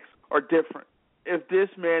mechanics are different, if this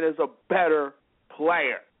man is a better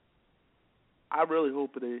player, I really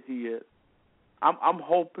hope that he is. I'm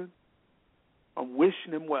hoping. I'm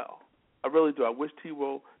wishing him well. I really do. I wish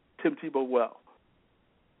Tim Tebow well.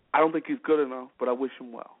 I don't think he's good enough, but I wish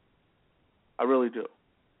him well. I really do.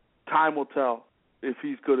 Time will tell if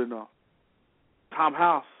he's good enough. Tom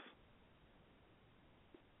House,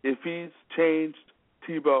 if he's changed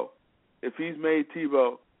Tebow, if he's made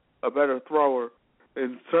Tebow a better thrower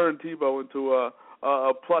and turned Tebow into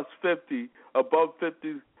a plus 50, above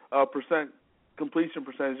 50% completion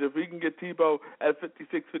percentage, if he can get Tebow at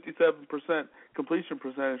 56, 57% completion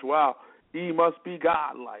percentage, wow, he must be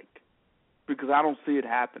godlike, because I don't see it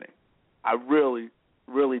happening. I really,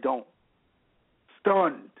 really don't.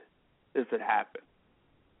 Stunned if it happened.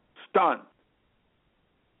 Stunned.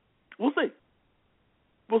 We'll see.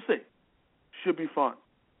 We'll see. Should be fun.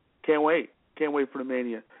 Can't wait. Can't wait for the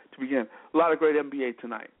Mania to begin. A lot of great NBA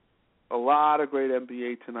tonight.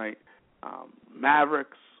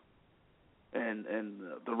 Mavericks and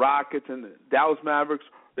the Rockets and the Dallas Mavericks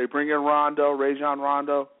They bring in Rajon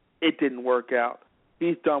Rondo. It didn't work out.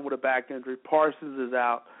 He's done with a back injury. Parsons is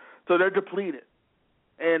out. So they're depleted.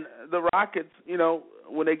 And the Rockets,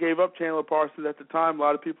 when they gave up Chandler Parsons at the time, a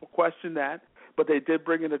lot of people questioned that. But they did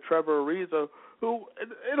bring in a Trevor Ariza, who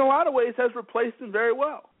in a lot of ways has replaced him very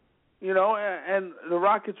well. And the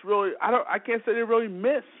Rockets really, I can't say they really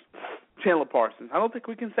miss Chandler Parsons. I don't think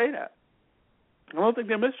we can say that. I don't think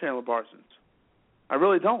they miss Chandler Parsons. I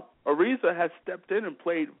really don't. Ariza has stepped in and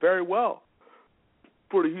played very well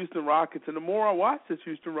for the Houston Rockets. And the more I watch this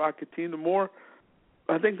Houston Rocket team, the more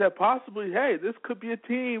I think that possibly, hey, this could be a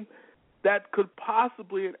team that could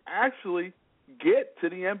possibly and actually get to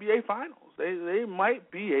the NBA Finals. They might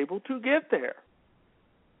be able to get there.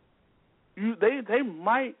 They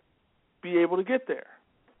might be able to get there.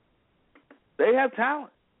 They have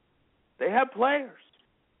talent. They have players.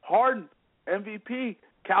 Harden, MVP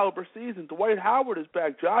caliber season. Dwight Howard is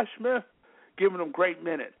back. Josh Smith giving them great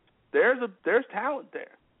minutes. There's talent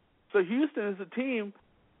there. So Houston is a team,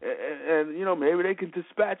 and maybe they can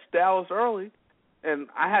dispatch Dallas early. And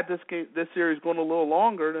I had this series going a little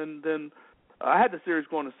longer than I had the series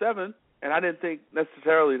going to 7, and I didn't think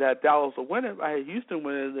necessarily that Dallas would win it. I had Houston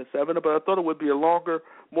winning it at 7, but I thought it would be a longer,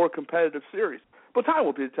 more competitive series. But time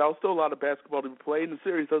will be to tell. Still a lot of basketball to be played, and the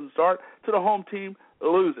series doesn't start till the home team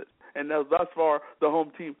loses. And thus far, the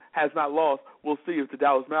home team has not lost. We'll see if the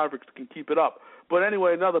Dallas Mavericks can keep it up. But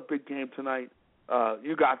anyway, another big game tonight.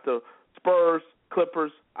 You got the Spurs,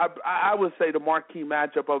 Clippers. I would say the marquee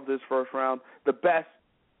matchup of this first round, the best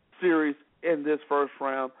series in this first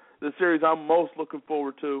round, the series I'm most looking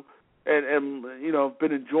forward to and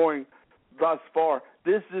been enjoying thus far.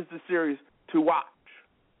 This is the series to watch.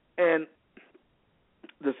 And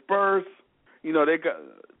the Spurs, they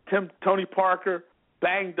got Tony Parker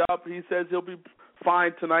banged up. He says he'll be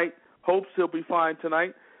fine tonight, hopes he'll be fine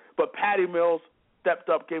tonight. But Patty Mills stepped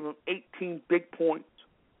up, gave him 18 big points.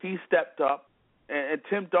 He stepped up. And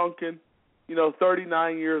Tim Duncan,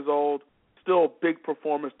 39 years old, still a big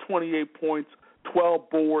performance, 28 points, 12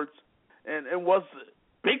 boards, and was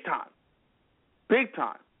big time. Big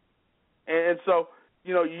time. And so,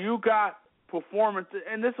 you got performance,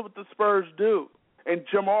 and this is what the Spurs do. And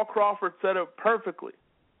Jamal Crawford said it perfectly.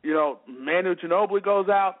 Manu Ginobili goes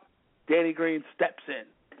out, Danny Green steps in.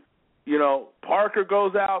 Parker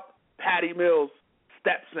goes out, Patty Mills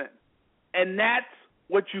steps in. And that's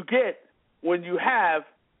what you get when you have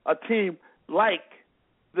a team like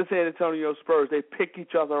the San Antonio Spurs. They pick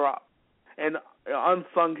each other up. And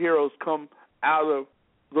unsung heroes come out of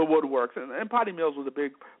the woodworks. And Patty Mills was a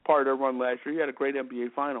big part of their run last year. He had a great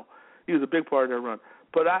NBA final. He was a big part of their run.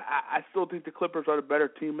 But I still think the Clippers are the better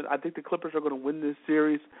team. I think the Clippers are going to win this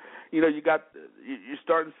series. You're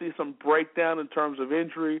starting to see some breakdown in terms of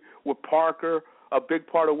injury with Parker, a big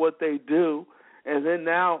part of what they do. And then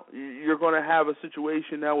now you're going to have a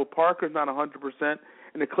situation now where Parker's not 100%,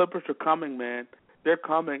 and the Clippers are coming, man. They're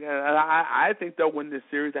coming. And I think they'll win this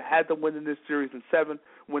series. They had to win in this series in 7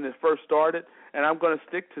 when it first started, and I'm going to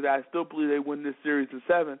stick to that. I still believe they win this series in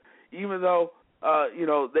 7, even though,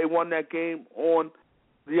 they won that game on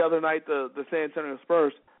the other night, the San Antonio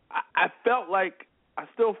Spurs. I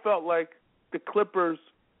still felt like the Clippers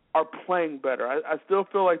are playing better. I still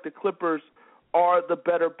feel like the Clippers are the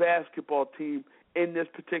better basketball team in this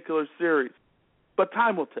particular series. But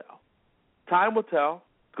time will tell. Time will tell.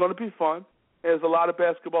 It's going to be fun. There's a lot of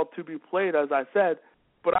basketball to be played, as I said,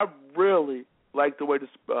 but I really like the way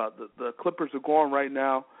the Clippers are going right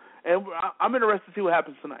now. And I'm interested to see what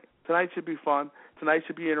happens tonight. Tonight should be fun. Tonight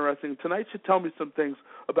should be interesting. Tonight should tell me some things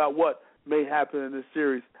about what may happen in this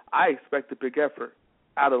series. I expect a big effort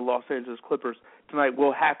out of the Los Angeles Clippers tonight.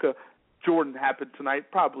 Will Haka Jordan happen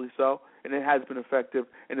tonight? Probably so, and it has been effective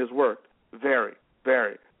and has worked very,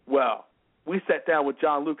 very well. We sat down with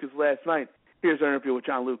John Lucas last night. Here's our interview with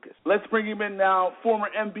John Lucas. Let's bring him in now, former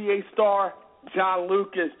NBA star John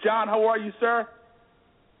Lucas. John, how are you, sir?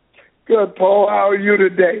 Good, Paul. How are you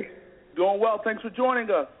today? Doing well. Thanks for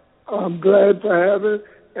joining us. I'm glad to have it,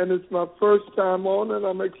 and it's my first time on it.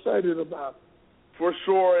 I'm excited about it. For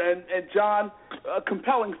sure. And John, a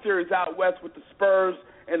compelling series out west with the Spurs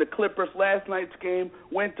and the Clippers. Last night's game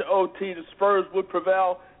went to OT. The Spurs would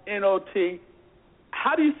prevail in OT.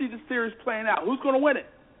 How do you see the series playing out? Who's going to win it?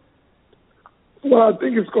 Well, I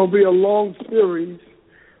think it's going to be a long series,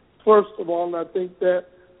 first of all, and I think that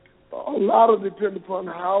a lot will depend upon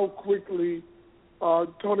how quickly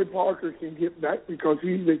Tony Parker can get back, because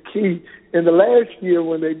he's the key. In the last year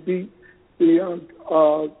when they beat the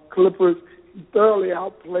Clippers, he thoroughly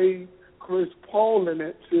outplayed Chris Paul in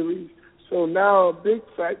that series. So now a big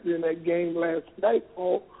factor in that game last night,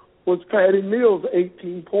 Paul, was Patty Mills'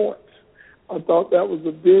 18 points. I thought that was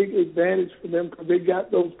a big advantage for them because they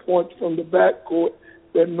got those points from the backcourt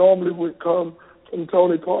that normally would come from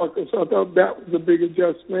Tony Parker. So I thought that was a big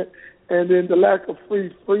adjustment. And then the lack of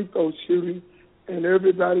free throw shooting and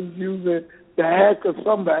everybody using the hack of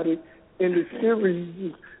somebody in the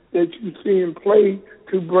series that you see him play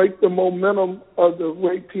to break the momentum of the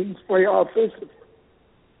way teams play offensively.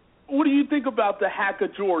 What do you think about the hack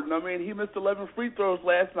of Jordan? I mean, he missed 11 free throws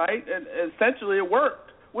last night, and essentially it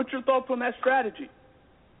worked. What's your thoughts on that strategy?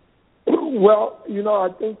 Well, I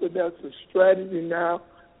think that that's a strategy now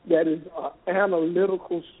that is an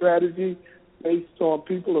analytical strategy based on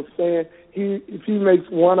people are saying if he makes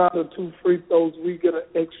 1 out of 2 free throws, we get an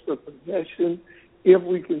extra possession. If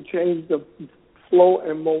we can change the flow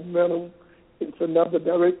and momentum, it's another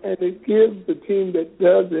direction. And it gives the team that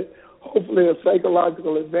does it hopefully a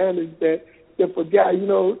psychological advantage that if a guy,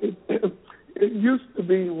 it used to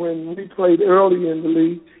be when we played early in the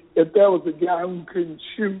league, if there was a guy who couldn't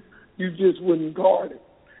shoot, you just wouldn't guard him.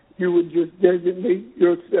 You would just designate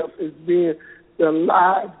yourself as being the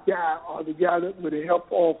live guy or the guy that would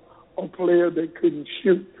help off a player that couldn't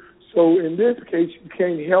shoot. So in this case, you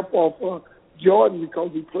can't help off Jordan because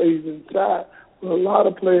he plays inside. But a lot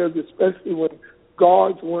of players, especially when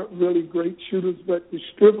guards weren't really great shooters but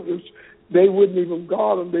distributors, they wouldn't even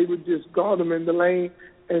guard them. They would just guard them in the lane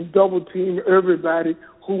and double team everybody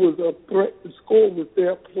who was a threat to score with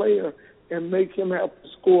their player and make him have to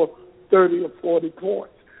score 30 or 40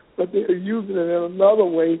 points. But they're using it in another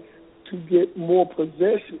way to get more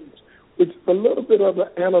possessions, which is a little bit of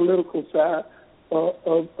the analytical side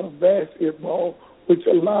of basketball, which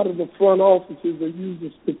a lot of the front offices are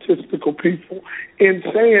using statistical people. In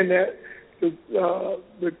saying that,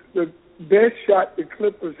 the best shot the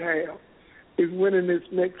Clippers have is winning this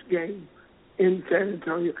next game in San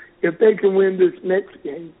Antonio. If they can win this next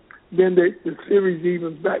game, then the series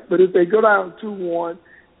evens back. But if they go down 2-1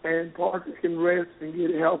 and Parker can rest and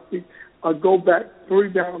get healthy, or go back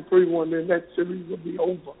 3-3-1, then that series will be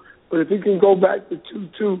over. But if he can go back to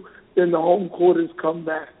 2-2, then the home court has come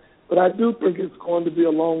back. But I do think it's going to be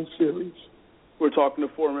a long series. We're talking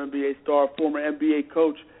to former NBA star, former NBA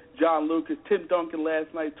coach John Lucas. Tim Duncan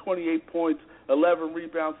last night, 28 points, 11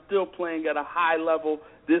 rebounds, still playing at a high level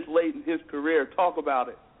this late in his career. Talk about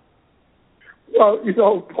it. Well,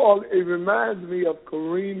 Paul, it reminds me of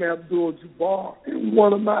Kareem Abdul-Jabbar in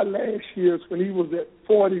one of my last years when he was at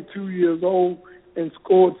 42 years old and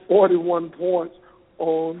scored 41 points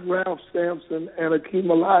on Ralph Sampson and Akeem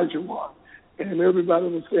Olajuwon. And everybody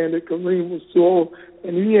was saying that Kareem was too old,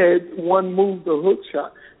 and he had one move, the hook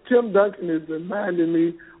shot. Tim Duncan is reminding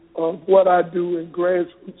me of what I do in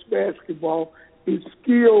grassroots basketball. His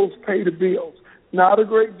skills pay the bills. Not a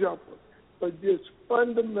great jumper, but just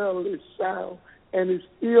fundamentally sound, and is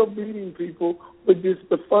still beating people with just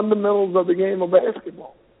the fundamentals of the game of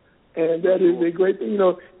basketball. And that is a great thing.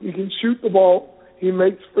 You can shoot the ball. He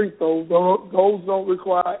makes free throws. Those don't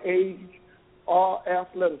require age or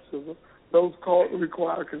athleticism. Those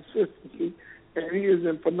require consistency. And he is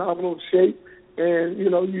in phenomenal shape. And, you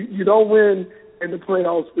don't win in the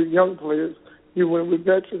playoffs with young players. You win with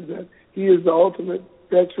veterans. And he is the ultimate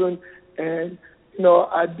veteran. And,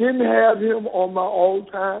 I didn't have him on my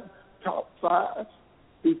all-time top 5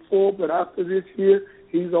 before, but after this year,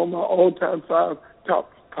 he's on my all-time 5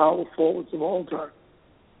 top power forwards of all time.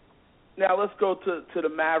 Now let's go to the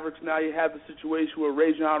Mavericks. Now you have the situation with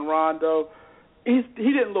Rajon Rondo. He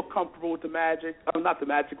didn't look comfortable with the Magic.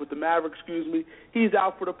 With the Mavericks, excuse me. He's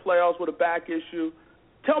out for the playoffs with a back issue.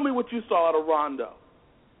 Tell me what you saw out of Rondo.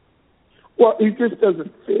 Well, he just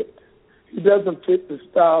doesn't fit. He doesn't fit the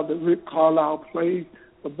style that Rick Carlisle plays.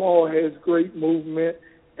 The ball has great movement,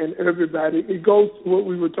 and everybody. It goes to what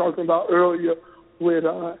we were talking about earlier with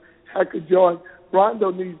Hacker Jordan.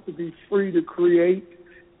 Rondo needs to be free to create,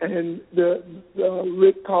 and the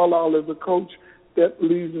Rick Carlisle is a coach that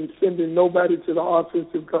believes in sending nobody to the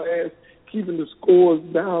offensive glass, keeping the scores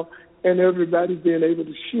down, and everybody being able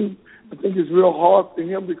to shoot. I think it's real hard for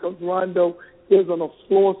him because Rondo isn't a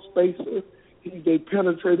floor spacer. He's a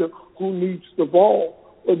penetrator who needs the ball.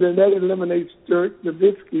 Well, then that eliminates Dirk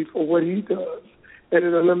Nowitzki for what he does, and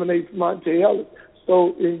it eliminates Monte Ellis.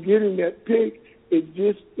 So in getting that pick, it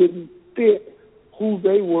just didn't fit who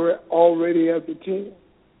they were already as a team.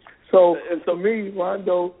 So for me,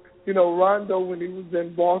 Rondo, when he was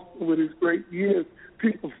in Boston with his great years,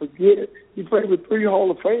 people forget he played with 3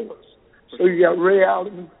 Hall of Famers. So you got Ray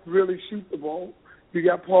Allen who could really shoot the ball. You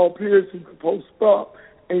got Paul Pierce who could post up,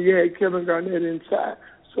 and you had Kevin Garnett inside.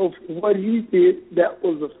 So for what he did, that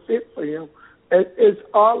was a fit for him. And it's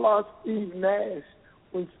a la Steve Nash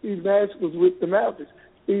when Steve Nash was with the Mavericks.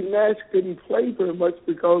 Steve Nash couldn't play very much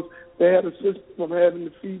because they had a system of having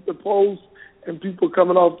to feed the post and people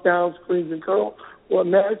coming off down screens and curl. Well,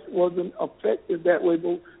 Nash wasn't effective that way,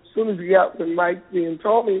 but as soon as you got with Mike and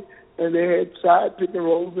Tommy and they had side pick and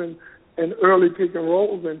rolls and early pick and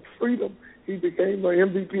rolls and freedom, he became an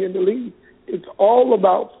MVP in the league. It's all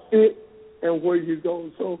about fit and where you go.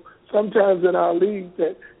 So sometimes in our league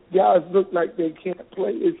that guys look like they can't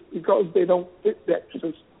play, it's because they don't fit that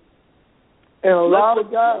system. And a lot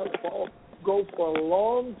of guys go for a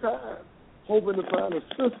long time hoping to find a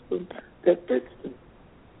system that fits them.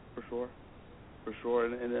 For sure.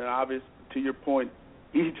 And then obvious, to your point,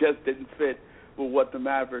 he just didn't fit with what the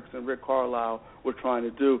Mavericks and Rick Carlisle were trying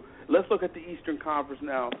to do. Let's look at the Eastern Conference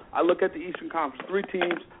now. I look at the Eastern Conference, 3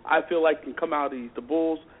 teams I feel like can come out of East: the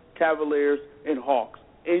Bulls, Cavaliers, and Hawks.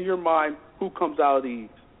 In your mind, who comes out of the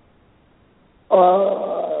East?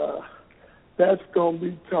 That's going to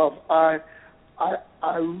be tough. I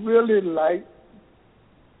really like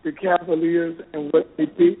the Cavaliers and what they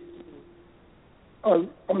did. I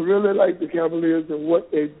really like the Cavaliers and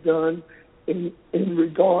what they've done in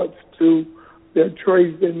regards to their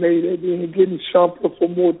trades they made at the end, getting Shumpert for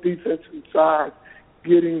more defensive size,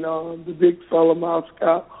 getting the big fella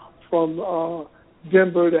Moscow from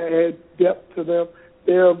Denver to add depth to them.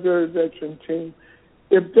 They're a very veteran team.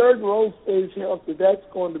 If Derrick Rose stays healthy, that's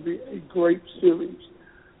going to be a great series.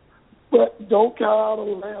 But don't count out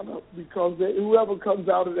Atlanta because whoever comes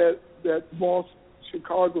out of that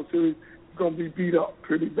Boston-Chicago series is going to be beat up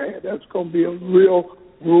pretty bad. That's going to be a real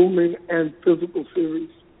grueling and physical series.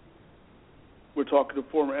 We're talking to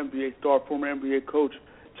former NBA star, former NBA coach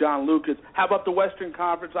John Lucas. How about the Western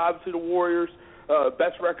Conference? Obviously the Warriors,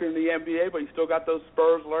 best record in the NBA, but you still got those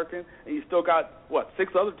Spurs lurking, and you still got,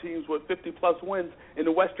 6 other teams with 50-plus wins in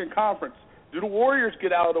the Western Conference. Do the Warriors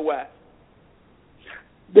get out of the West?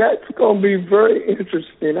 That's going to be very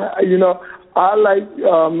interesting. I like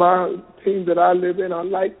my team that I live in. I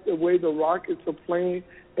like the way the Rockets are playing,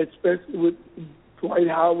 especially with Dwight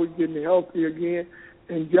Howard getting healthy again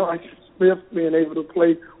and Josh Smith being able to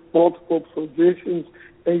play multiple positions.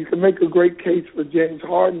 And you can make a great case for James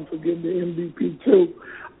Harden for getting the MVP too.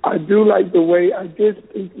 I do like the way I just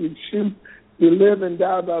think you shoot. You live and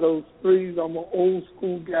die by those threes. I'm an old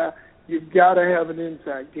school guy. You've got to have an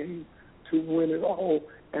inside game to win it all.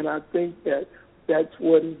 And I think that's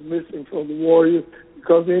what is missing from the Warriors,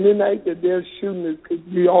 because any night that they're shooting, it could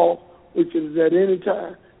be off, which is at any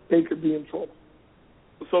time they could be in trouble.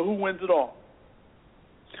 So who wins it all?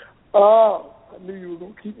 I knew you were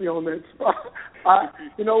going to keep me on that spot.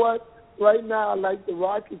 You know what? Right now I like the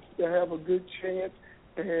Rockets to have a good chance,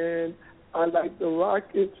 and I like the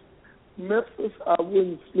Rockets. Memphis I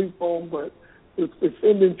wouldn't sleep on, but the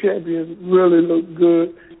defending champions really look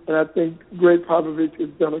good, and I think Greg Popovich has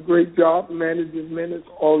done a great job managing minutes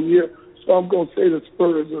all year. So I'm going to say the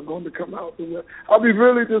Spurs are going to come out. I'll be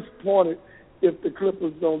really disappointed if the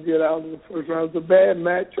Clippers don't get out in the first round. It's a bad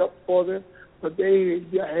matchup for them, but they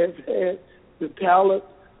have had the talent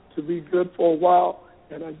to be good for a while,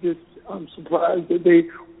 and I'm surprised that they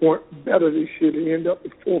weren't better this year to end up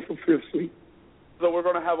with 4th or 5th seed. So we're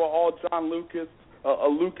going to have an all John Lucas, a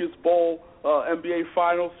Lucas Bowl NBA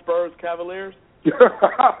Finals, Spurs Cavaliers?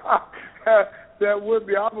 That would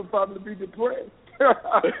be. I would probably be depressed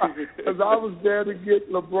because I was there to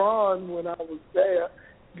get LeBron when I was there,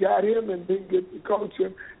 got him and didn't get to coach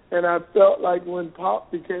him, and I felt like when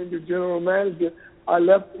Pop became the general manager, I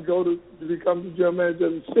left to go to become the general manager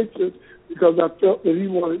of the Sixers because I felt that he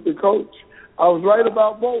wanted to coach. I was right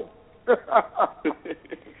about both.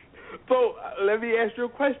 So let me ask you a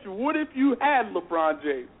question. What if you had LeBron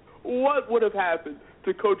James? What would have happened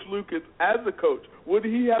to Coach Lucas as a coach? Would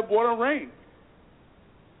he have won a ring?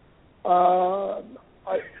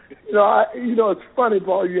 It's funny,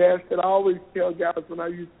 Paul, you asked that. I always tell guys when I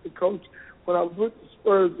used to coach, when I was with the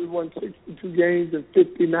Spurs, we won 62 games and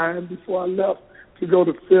 59 before I left to go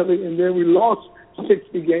to Philly, and then we lost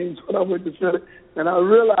 60 games when I went to Philly. And I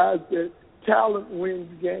realized that talent wins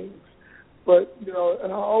games. But,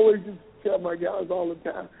 and I always just tell my guys all the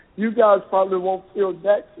time, you guys probably won't Phil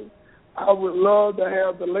Jackson. I would love to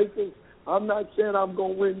have the Lakers. I'm not saying I'm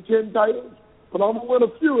going to win 10 titles, but I'm going to win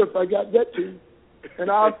a few if I got that team.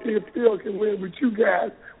 And I'll see if Phil can win with you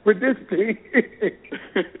guys with this team.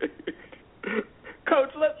 Coach,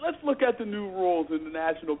 let's look at the new rules in the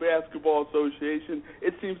National Basketball Association.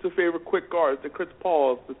 It seems to favor quick guards, the Chris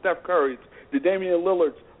Pauls, the Steph Currys, the Damian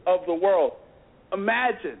Lillards of the world.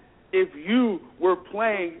 Imagine if you were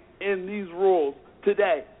playing in these rules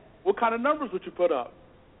today. What kind of numbers would you put up?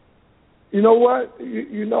 You know what?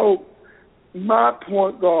 My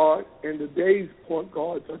point guard and today's point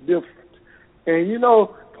guards are different. And,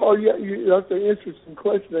 Paul, that's an interesting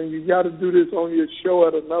question, and you got to do this on your show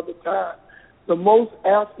at another time. The most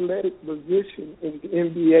athletic position in the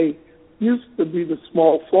NBA used to be the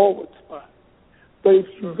small forward spot. But if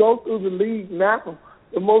you go through the league now,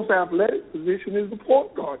 the most athletic position is the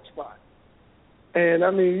point guard spot. And, I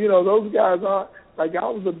mean, those guys aren't, like I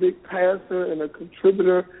was a big passer and a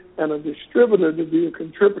contributor and a distributor to be a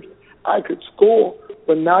contributor. I could score,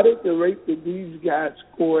 but not at the rate that these guys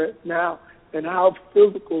score at now, and how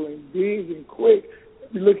physical and big and quick.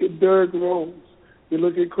 You look at Derrick Rose. You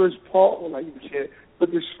look at Chris Paul, like you said. Look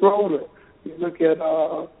at Schroeder. You look at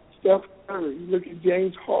Steph Curry. You look at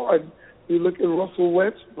James Harden. You look at Russell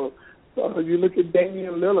Westbrook. You look at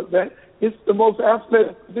Damian Lillard. It's the most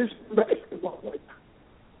athletic position in basketball right now.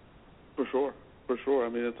 For sure. I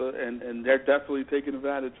mean, and they're definitely taking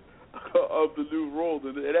advantage of the new rules,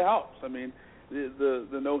 and it helps. I mean,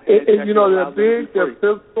 the no hand check. And they're big, they're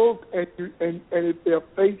physical, and if they're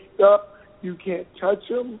faced up, you can't touch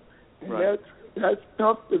them, and right. That's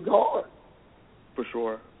tough to guard. For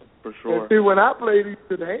sure. And see, when I played, he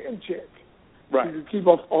did hand check. Right. You keep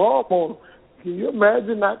an arm on them. Can you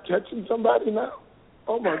imagine not touching somebody now?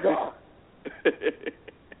 Oh my God.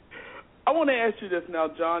 I want to ask you this now,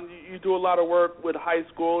 John. You do a lot of work with high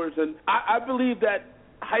schoolers, and I believe that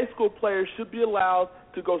high school players should be allowed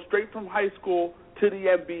to go straight from high school to the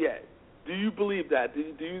NBA. Do you believe that? Do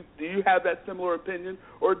you have that similar opinion,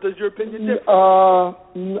 or does your opinion differ?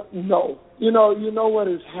 No. You know what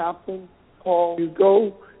has happened, Paul? You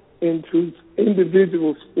go into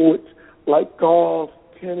individual sports like golf,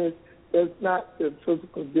 tennis. There's not the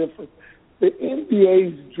physical difference. The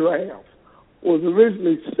NBA's draft was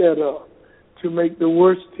originally set up to make the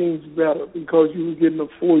worst teams better because you were getting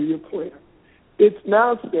a 4-year player. It's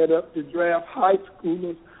now set up to draft high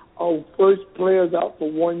schoolers or first players out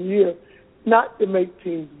for 1 year, not to make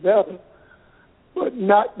teams better, but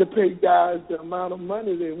not to pay guys the amount of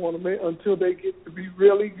money they want to make until they get to be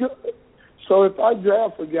really good. So if I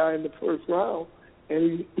draft a guy in the first round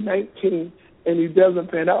and he's 19 and he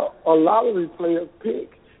doesn't pan out, a lot of these players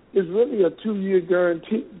pick is really a 2-year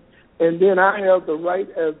guarantee. And then I have the right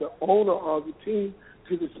as the owner of the team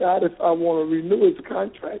to decide if I want to renew his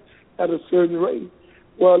contract at a certain rate.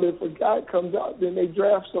 Well, if a guy comes out, then they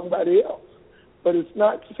draft somebody else. But it's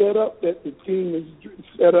not set up that the team is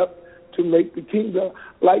set up to make the team better.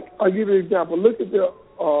 Like, I'll give you an example. Look at the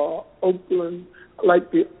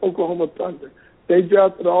the Oklahoma Thunder. They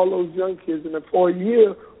drafted all those young kids, and for a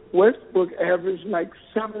year, Westbrook averaged like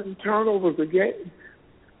 7 turnovers a game.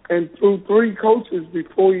 And through 3 coaches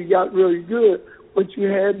before he got really good, but you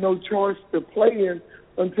had no choice to play him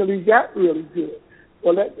until he got really good.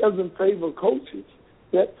 Well, that doesn't favor coaches.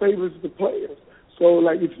 That favors the players. So,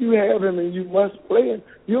 like, if you have him and you must play him,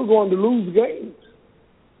 you're going to lose games.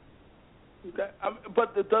 Okay.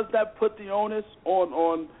 But does that put the onus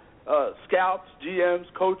on scouts, GMs,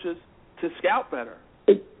 coaches to scout better?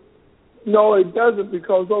 No, it doesn't,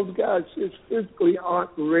 because those guys just physically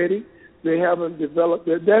aren't ready. They haven't developed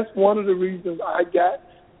that. That's one of the reasons I got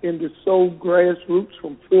into so grassroots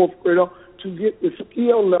from 4th grade on, to get the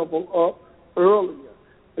skill level up earlier.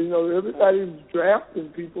 Everybody's drafting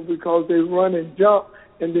people because they run and jump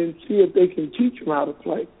and then see if they can teach them how to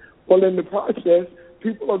play. Well, in the process,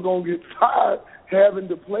 people are going to get tired having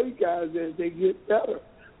to play guys as they get better.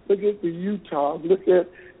 Look at the Utah. Look at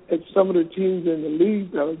some of the teams in the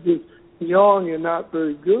league that are just young and not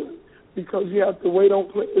very good, because you have to wait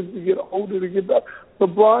on players to get older to get better.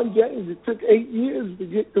 LeBron James, it took 8 years to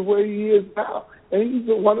get to where he is now, and he's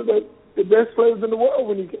one of the best players in the world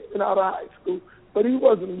when he came out of high school. But he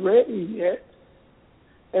wasn't ready yet,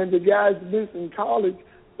 and the guys missing college,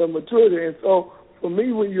 the maturity. And so for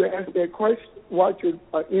me, when you ask that question, watching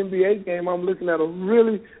an NBA game, I'm looking at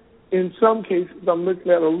in some cases, I'm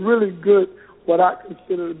looking at a really good, what I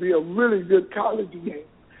consider to be a really good college game.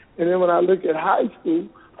 And then when I look at high school,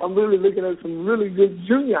 I'm really looking at some really good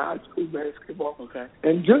junior high school basketball. Okay.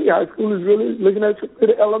 And junior high school is really looking at some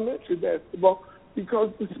good elementary basketball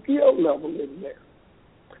because the skill level isn't there.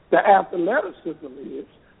 The athleticism is,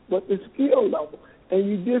 but the skill level. And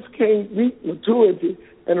you just can't meet maturity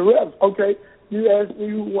and the rest. Okay, you asked me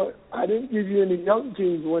who won. I didn't give you any young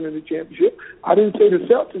teams winning the championship. I didn't say the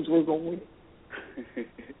Celtics were going to win.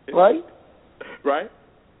 Right? Right.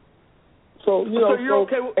 So,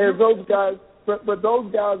 okay. And those guys, but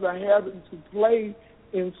those guys are having to play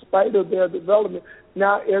in spite of their development.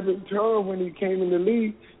 Now, Evan Turner, when he came in the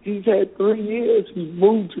league, he's had 3 years. He's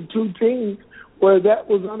moved to 2 teams, where that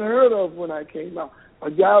was unheard of when I came out.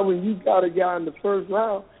 When you got a guy in the first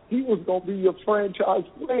round, he was going to be your franchise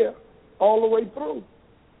player all the way through.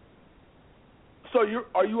 So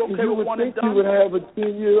are you okay with one and done? You would have a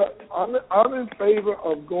 10-year. I'm in favor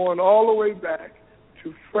of going all the way back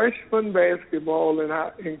to freshman basketball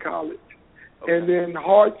in college, and then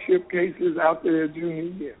hardship cases after their junior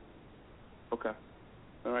year. Okay.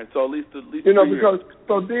 All right. So at least because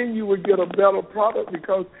so then you would get a better product,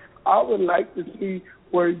 because I would like to see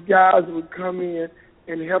where guys would come in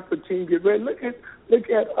and help the team get ready. Look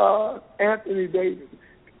at Anthony Davis.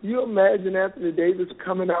 Can you imagine Anthony Davis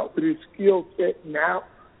coming out with his skill set now,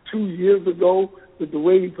 2 years ago, with the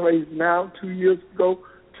way he plays now, 2 years ago,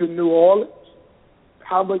 to New Orleans?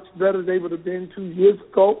 How much better they would have been 2 years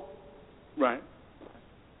ago? Right.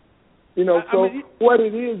 What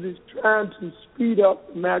it is trying to speed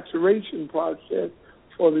up the maturation process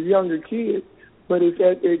for the younger kids, but it's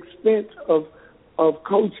at the expense of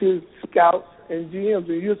coaches, scouts, and GMs.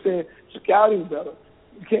 And you're saying scouting better.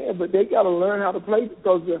 You can't, but they got to learn how to play,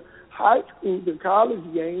 because the high school, the college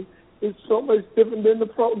game is so much different than the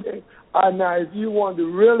pro game. Now, if you want to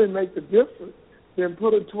really make a difference, then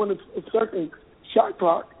put a 20-second shot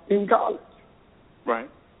clock in college. Right.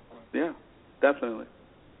 Yeah, definitely.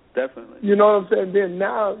 You know what I'm saying? Then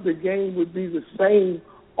now the game would be the same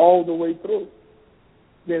all the way through.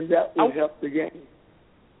 Then that would help the game.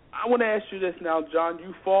 I want to ask you this now, John.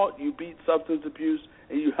 You fought, you beat substance abuse,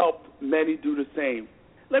 and you helped many do the same.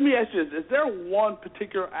 Let me ask you this. Is there one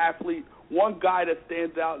particular athlete, one guy that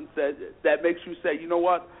stands out and that makes you say, you know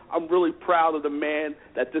what, I'm really proud of the man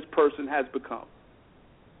that this person has become?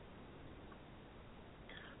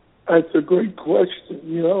 That's a great question.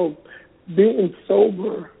 Being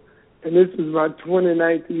sober, and this is my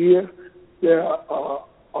 29th year, there are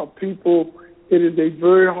people, it is a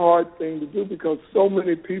very hard thing to do, because so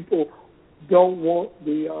many people don't want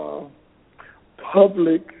the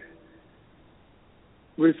public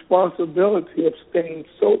responsibility of staying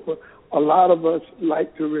sober. A lot of us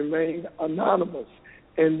like to remain anonymous,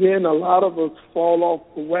 and then a lot of us fall off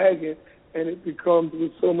the wagon, and it becomes,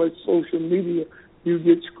 with so much social media, you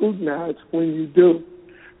get scrutinized when you do.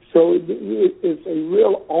 So it's a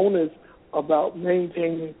real onus about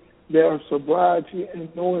maintaining their sobriety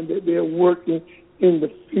and knowing that they're working in the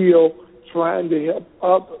field trying to help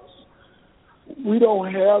others. We don't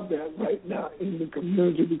have that right now in the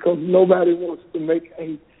community, because nobody wants to make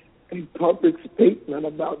a public statement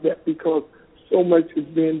about that, because so much is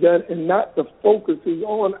being done, and not the focus is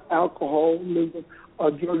on alcoholism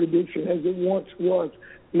or drug addiction as it once was.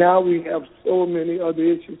 Now we have so many other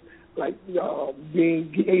issues, like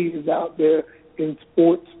being gay is out there in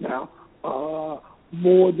sports now,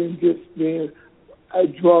 more than just being a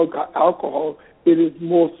drug or alcohol. It is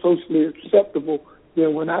more socially acceptable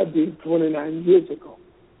than when I did 29 years ago.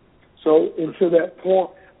 So, and to that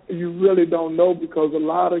point, you really don't know, because a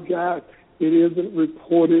lot of guys, it isn't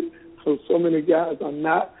reported. So many guys are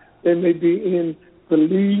not. They may be in the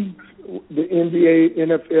leagues, the NBA,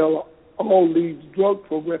 NFL, all leagues drug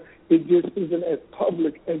program. It just isn't as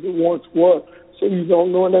public as it once was. So you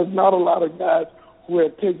don't know, and there's not a lot of guys who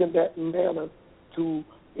have taken that manner to,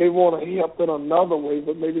 they want to help in another way,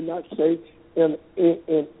 but maybe not say in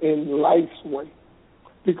life's way.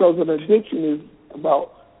 Because an addiction is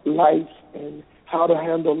about life and how to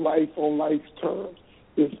handle life on life's terms.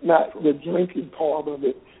 It's not the drinking part of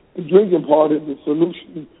it. The drinking part is the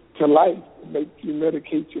solution to life. It makes you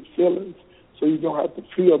medicate your feelings so you don't have to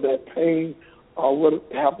feel that pain or what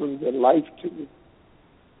happens in life to you.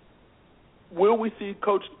 Will we see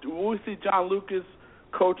John Lucas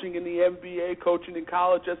coaching in the NBA, coaching in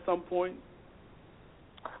college at some point?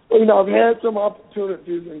 Well, I've had some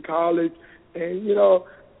opportunities in college, and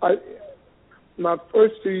my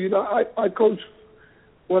first year, I coached.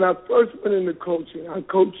 When I first went into coaching, I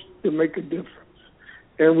coached to make a difference,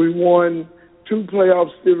 and we won 2 playoff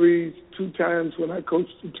series 2 times when I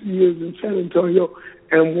coached for 2 years in San Antonio,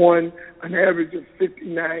 and won an average of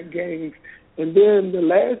 59 games. And then the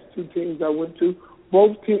last 2 teams I went to,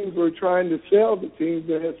 both teams were trying to sell the teams,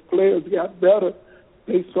 and as players got better,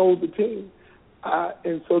 they sold the team.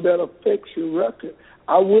 And so that affects your record.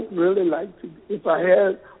 I would really like to, if I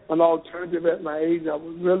had an alternative at my age, I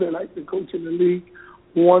would really like to coach in the league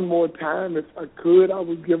one more time. If I could, I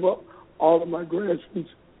would give up all of my grassroots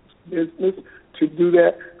business to do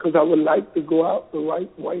that, because I would like to go out the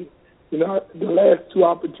right way. The last 2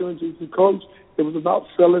 opportunities to coach, it was about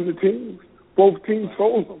selling the teams. Both teams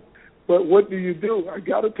sold them. But what do? I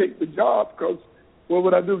got to take the job, because what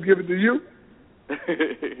would I do, give it to you?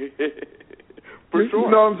 For sure.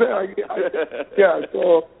 You know what I'm saying?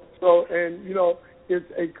 So,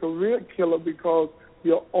 it's a career killer, because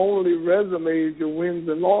your only resume is your wins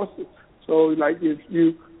and losses. So, like, if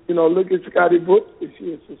you look at Scotty Brooks this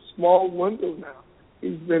year, it's a small window now.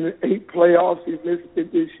 He's been in 8 playoffs. He missed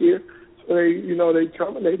it this year, so they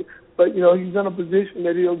terminated. But he's in a position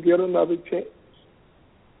that he'll get another chance.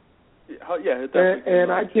 Yeah,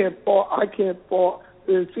 and I can't fault.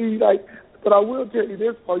 And see, but I will tell you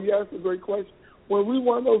this, Paul. You asked a great question. When we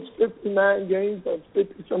won those 59 games or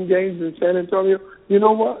 50-some games in San Antonio, you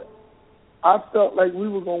know what? I felt like we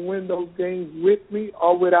were going to win those games with me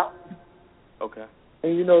or without me. Okay.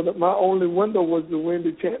 And that my only window was to win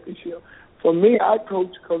the championship. For me, I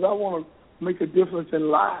coach because I want to make a difference in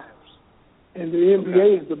lives. And the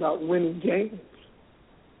NBA is about winning games.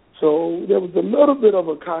 So there was a little bit of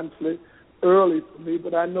a conflict early for me,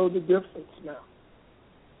 but I know the difference now.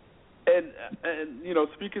 And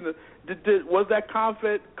speaking of, was that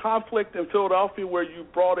conflict in Philadelphia where you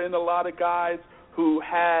brought in a lot of guys who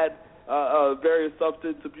had various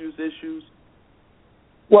substance abuse issues?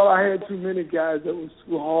 Well, I had too many guys that was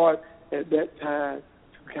too hard at that time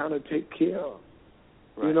to kind of take care of.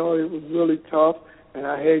 Right. It was really tough, and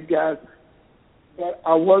I had guys that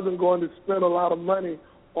I wasn't going to spend a lot of money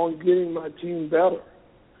on getting my team better,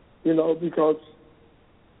 because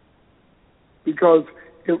we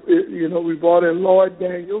brought in Lloyd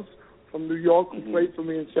Daniels from New York, who played for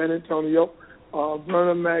me in San Antonio,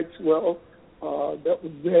 Vernon Maxwell, that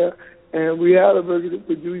was there, and we had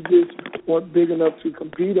we just weren't big enough to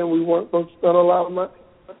compete, and we weren't going to spend a lot of money.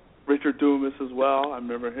 Richard Dumas as well. I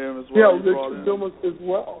remember him as well. Yeah, Richard Dumas as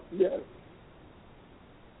well. Yes.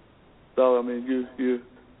 So I mean, you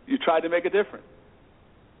tried to make a difference.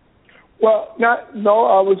 Well, I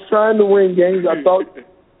was trying to win games.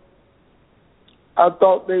 I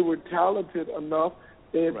thought they were talented enough.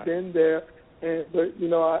 They had been there, but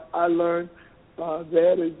I learned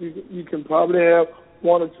that you can probably have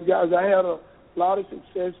one or two guys. I had a lot of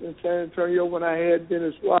success in San Antonio when I had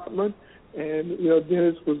Dennis Rodman, and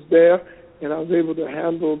Dennis was there, and I was able to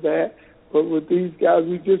handle that. But with these guys,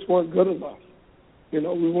 we just weren't good enough. We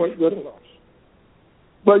weren't good enough.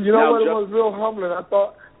 But it was real humbling.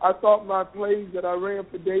 I thought my plays that I ran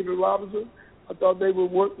for David Robinson, I thought they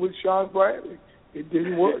would work with Sean Bradley. It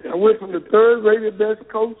didn't work. I went from the third-rated best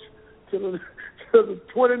coach to the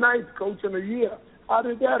 29th coach in a year. How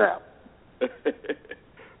did that happen?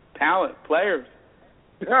 Talent, players.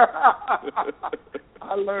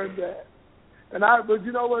 I learned that. But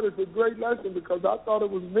you know what? It's a great lesson because I thought it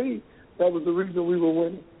was me that was the reason we were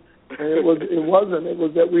winning. And it wasn't. It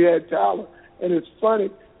was that we had talent. And it's funny,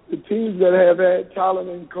 the teams that have had talent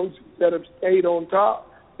and coaches that have stayed on top,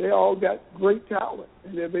 they all got great talent,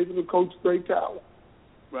 and they're able to coach great talent.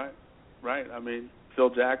 Right. I mean, Phil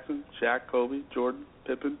Jackson, Shaq, Kobe, Jordan,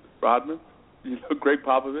 Pippen, Rodman, Greg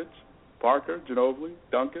Popovich, Parker, Ginobili,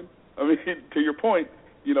 Duncan. I mean, to your point,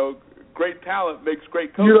 great talent makes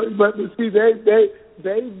great coaches. But see, they've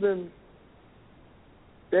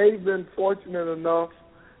been fortunate enough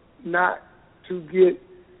not to get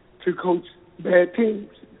to coach bad teams.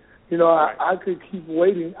 I could keep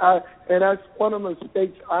waiting. And that's one of the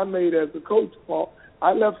mistakes I made as a coach, Paul.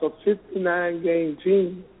 I left a 59-game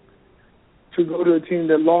team to go to a team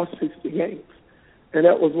that lost 60 games. And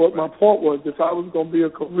that was what my point was. If I was going to be a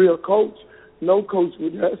career coach, no coach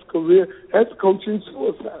would. That's coaching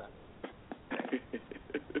suicide.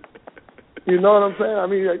 You know what I'm saying? I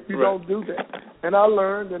mean, you don't do that. And I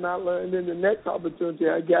learned. And then the next opportunity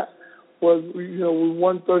I got was, we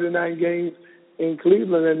won 39 games in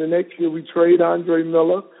Cleveland, and the next year we trade Andre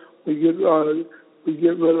Miller. We get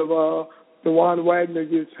rid of DeJuan Wagner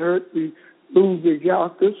gets hurt. We lose the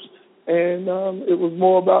Galkis, and it was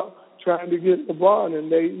more about trying to get LeBron. And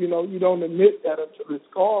they, you don't admit that until it's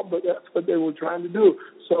gone, but that's what they were trying to do.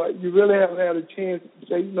 So you really haven't had a chance to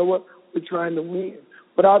say, you know what, we're trying to win.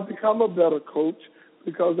 But I've become a better coach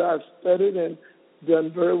because I've studied and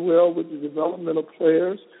done very well with the development of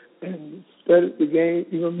players and studied the game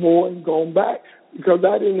even more and gone back because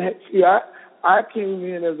I didn't I came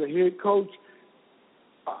in as a head coach.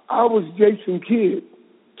 I was Jason Kidd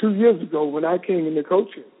 2 years ago when I came into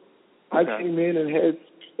coaching. I came in and had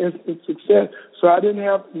instant success, so I didn't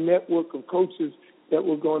have a network of coaches that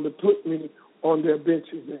were going to put me on their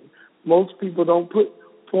benches. And most people don't put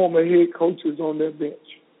former head coaches on their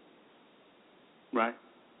bench. Right.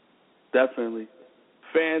 Definitely.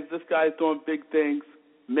 Fans, this guy's doing big things.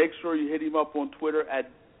 Make sure you hit him up on Twitter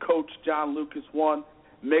at CoachJohnLucas1.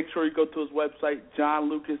 Make sure you go to his website,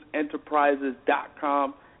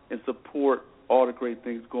 johnlucasenterprises.com, and support all the great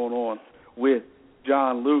things going on with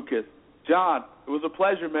John Lucas. John, it was a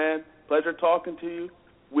pleasure, man. Pleasure talking to you.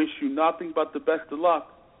 Wish you nothing but the best of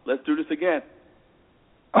luck. Let's do this again.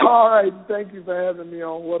 All right. Thank you for having me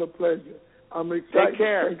on. What a pleasure. I'm excited. Take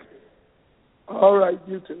care. Thank you. All right.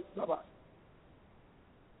 You too. Bye-bye.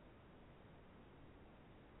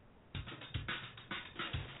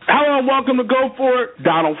 John, welcome to Go For It.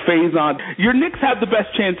 Donald Faison. Your Knicks have the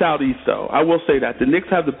best chance out east, though. I will say that. The Knicks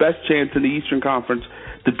have the best chance in the Eastern Conference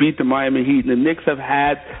to beat the Miami Heat. And the Knicks have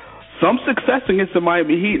had some success against the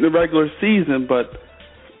Miami Heat in the regular season, but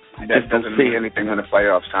that doesn't mean anything when the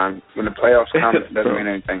playoffs come. When the playoffs come, it doesn't mean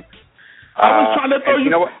anything. I was trying to throw you.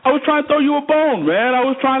 I was trying to throw you a bone, man. I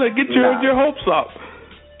was trying to get your hopes up.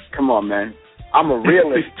 Come on, man. I'm a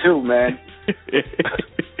realist too, man.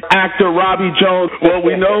 Actor Robbie Jones. Well,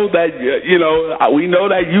 we know that we know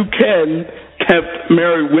that you can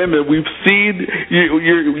marry women. We've seen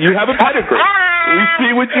you have a pedigree. We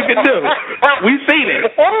see what you can do. We've seen it.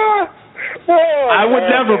 I would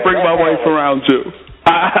never bring my wife around you.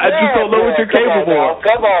 I just don't know what you're capable of.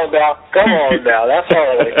 Come on now. That's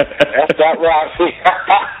early. That's not Robbie.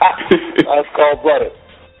 That's cold-blooded.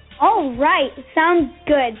 All right. Sounds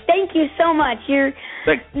good. Thank you so much. You're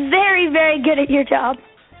very, very good at your job.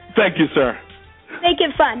 Thank you, sir. Make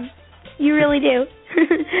it fun. You really do.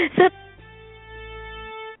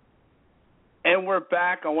 And we're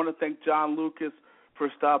back. I want to thank John Lucas for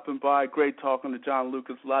stopping by. Great talking to John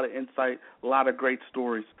Lucas. A lot of insight, a lot of great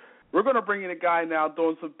stories. We're going to bring in a guy now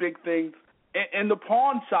doing some big things in the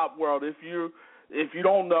pawn shop world. If you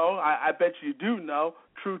don't know, I bet you do know,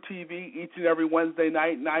 True TV each and every Wednesday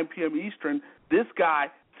night, 9 p.m. Eastern. This guy,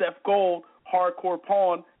 Seth Gold, Hardcore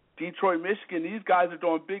Pawn, Detroit, Michigan, these guys are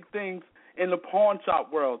doing big things in the pawn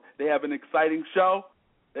shop world. They have an exciting show,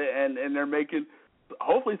 and they're making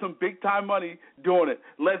hopefully some big-time money doing it.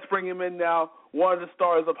 Let's bring him in now, one of the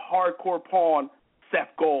stars of Hardcore Pawn, Seth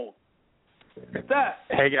Gold. Seth.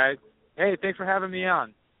 Hey, guys. Hey, thanks for having me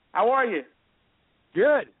on. How are you?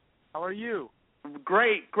 Good. How are you?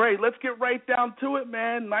 Great. Let's get right down to it,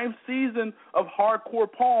 man. 9th season of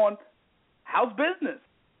Hardcore Pawn. How's business?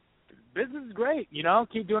 Business is great.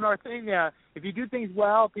 Keep doing our thing. If you do things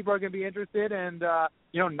well, people are going to be interested. And,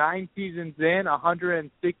 9 seasons in,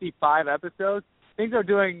 165 episodes, things are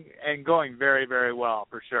doing and going very, very well,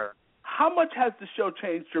 for sure. How much has the show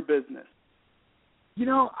changed your business?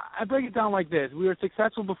 I break it down like this. We were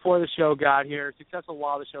successful before the show got here, successful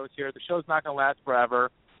while the show is here. The show's not going to last forever,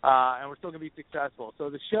 and we're still going to be successful. So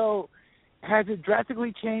the show, has it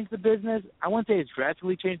drastically changed the business? I wouldn't say it's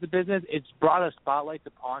drastically changed the business. It's brought a spotlight to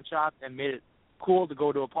pawn shops and made it cool to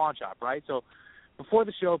go to a pawn shop, right? So before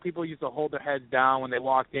the show, people used to hold their heads down when they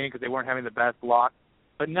walked in because they weren't having the best luck.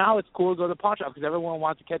 But now it's cool to go to the pawn shop because everyone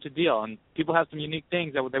wants to catch a deal, and people have some unique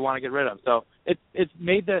things that they want to get rid of. So it's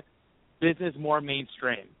made the business more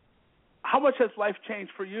mainstream. How much has life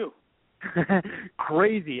changed for you?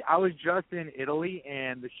 Crazy. I was just in Italy,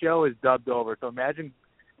 and the show is dubbed over. So imagine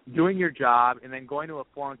doing your job and then going to a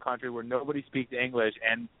foreign country where nobody speaks English,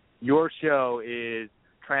 and your show is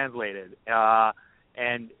translated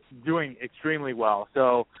and doing extremely well.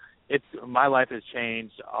 So my life has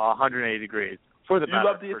changed 180 degrees for the better. You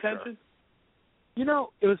love the attention? Sure.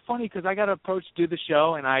 It was funny because I got approached to do the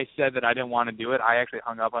show, and I said that I didn't want to do it. I actually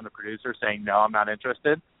hung up on the producer saying, no, I'm not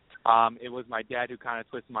interested. It was my dad who kind of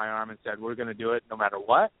twisted my arm and said, we're going to do it no matter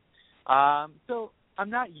what. So I'm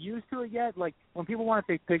not used to it yet. Like, when people want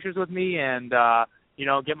to take pictures with me and,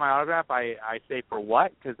 get my autograph, I say, for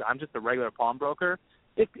what? Because I'm just a regular pawnbroker.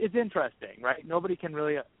 It's interesting, right?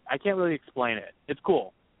 I can't really explain it. It's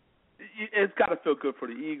cool. It's got to feel good for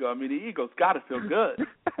the ego. I mean, the ego's got to feel good.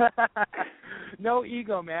 No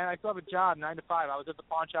ego, man. I still have a job, 9 to 5. I was at the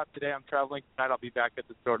pawn shop today. I'm traveling tonight. I'll be back at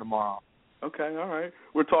the store tomorrow. Okay, all right.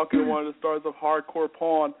 We're talking to one of the stars of Hardcore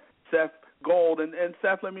Pawn, Seth Gold. And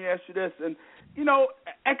Seth, let me ask you this. And,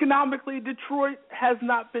 economically, Detroit has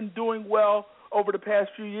not been doing well over the past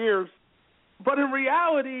few years. But in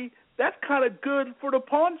reality, that's kind of good for the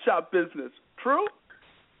pawn shop business. True?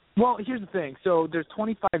 Well, here's the thing. So there's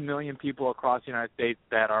 25 million people across the United States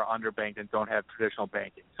that are underbanked and don't have traditional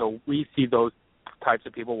banking. So we see those types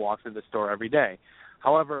of people walk through the store every day.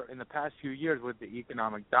 However, in the past few years with the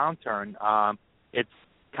economic downturn, it's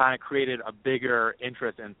kind of created a bigger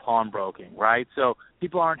interest in pawnbroking, right? So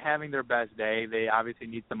people aren't having their best day. They obviously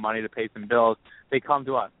need some money to pay some bills. They come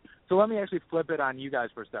to us. So let me actually flip it on you guys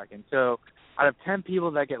for a second. So out of 10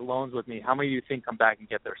 people that get loans with me, how many do you think come back and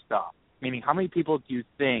get their stuff? Meaning, how many people do you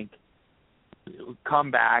think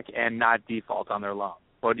come back and not default on their loan?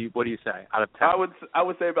 What do you say out of 10? I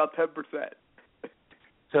would say about 10%.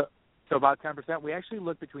 So about 10%. We actually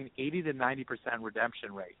look between 80 to 90%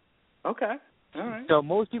 redemption rate. Okay. All right. So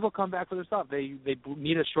most people come back for their stuff. They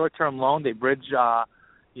need a short-term loan. They bridge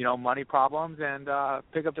money problems and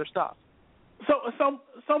pick up their stuff. So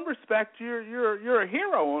some respect, you're a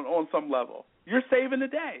hero on some level. You're saving the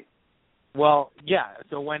day. Well, yeah.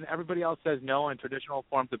 So when everybody else says no and traditional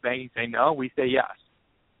forms of banking say no, we say yes.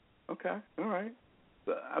 Okay. All right.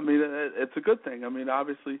 I mean, it's a good thing. I mean,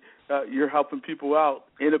 obviously, you're helping people out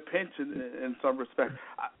in a pinch in some respect.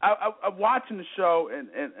 I'm watching the show,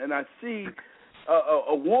 and I see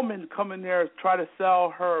a woman come in there try to sell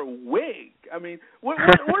her wig. I mean, what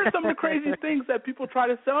are some of the crazy things that people try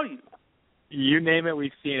to sell you? You name it,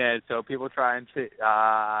 we've seen it. So people trying to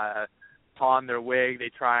pawn their wig. They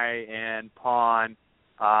try and pawn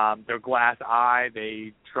their glass eye.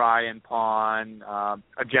 They try and pawn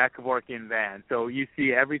a Jack Kevorkian van. So you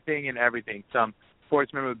see everything and everything. Some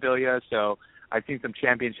sports memorabilia. So I've seen some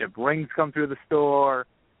championship rings come through the store.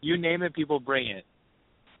 You name it, people bring it.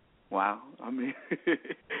 Wow. I mean,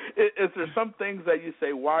 is there some things that you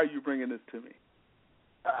say, why are you bringing this to me?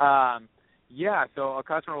 Yeah, so a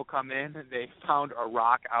customer will come in, they found a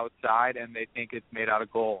rock outside, and they think it's made out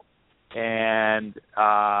of gold. And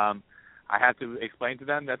I have to explain to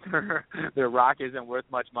them that their rock isn't worth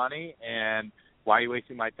much money, and why are you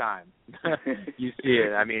wasting my time? You see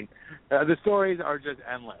it. I mean, the stories are just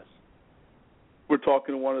endless. We're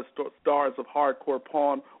talking to one of the stars of Hardcore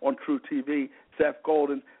Pawn on True TV, Seth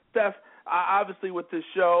Golden. Seth, obviously with this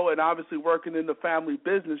show and obviously working in the family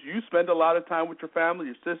business, you spend a lot of time with your family,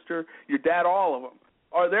 your sister, your dad, all of them.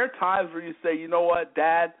 Are there times where you say, you know what,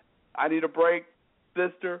 Dad, I need a break,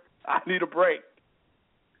 sister, I need a break?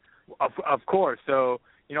 Of course. So,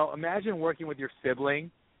 imagine working with your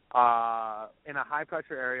sibling in a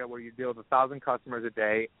high-pressure area where you deal with 1,000 customers a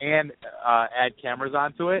day and add cameras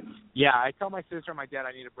onto it. Yeah, I tell my sister and my dad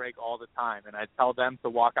I need a break all the time, and I tell them to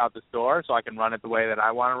walk out the store so I can run it the way that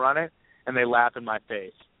I want to run it, and they laugh in my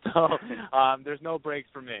face. So there's no breaks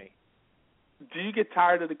for me. Do you get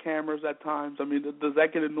tired of the cameras at times? I mean, does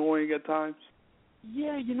that get annoying at times?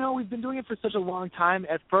 Yeah, we've been doing it for such a long time.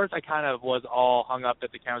 At first, I kind of was all hung up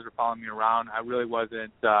that the cameras were following me around. I really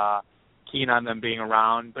wasn't keen on them being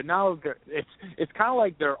around. But now it's kind of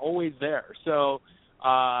like they're always there. So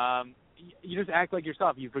you just act like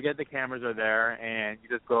yourself. You forget the cameras are there, and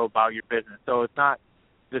you just go about your business. So it's not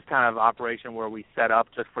this kind of operation where we set up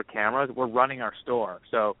just for cameras. We're running our store.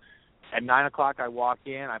 So at 9 o'clock, I walk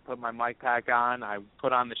in, I put my mic pack on, I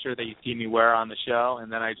put on the shirt that you see me wear on the show,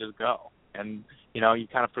 and then I just go. And, you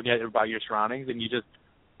kind of forget about your surroundings, and you just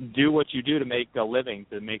do what you do to make a living,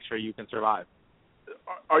 to make sure you can survive.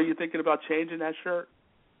 Are you thinking about changing that shirt?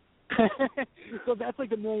 So that's like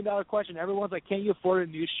the $1 million question. Everyone's like, can you afford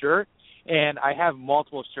a new shirt? And I have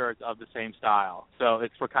multiple shirts of the same style. So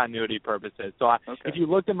it's for continuity purposes. So if you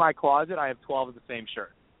looked in my closet, I have 12 of the same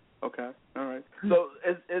shirts. Okay, all right. So,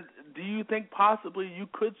 do you think possibly you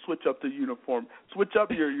could switch up the uniform, switch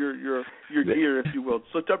up your gear, if you will,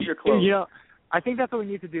 switch up your clothes? I think that's what we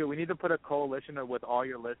need to do. We need to put a coalition with all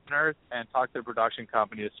your listeners and talk to the production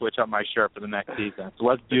company to switch up my shirt for the next season. So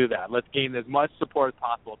let's do that. Let's gain as much support as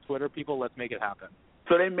possible. Twitter people, let's make it happen.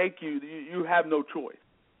 So they make you have no choice.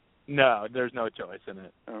 No, there's no choice in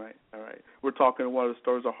it. All right. We're talking to one of the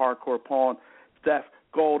stars of Hardcore Pawn, Seth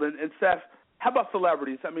Golden. And Seth, how about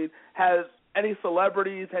celebrities? I mean, has any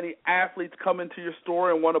celebrities, any athletes come into your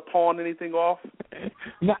store and want to pawn anything off?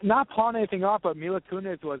 Not pawn anything off, but Mila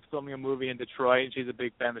Kunis was filming a movie in Detroit, and she's a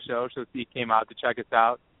big fan of the show, so she came out to check us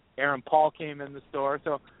out. Aaron Paul came in the store.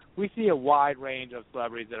 So we see a wide range of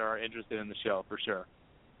celebrities that are interested in the show, for sure.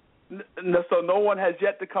 So no one has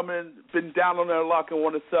yet to come in, been down on their luck and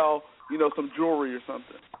want to sell, some jewelry or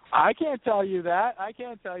something. I can't tell you that.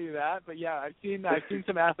 But yeah, I've seen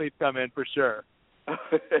some athletes come in for sure.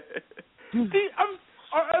 See,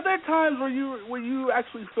 are there times where you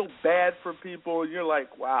actually feel bad for people? And you're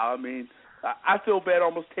like, wow. I mean, I feel bad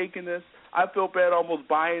almost taking this. I feel bad almost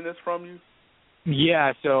buying this from you.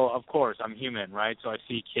 Yeah, so of course I'm human, right? So I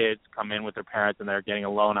see kids come in with their parents and they're getting a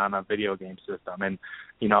loan on a video game system, and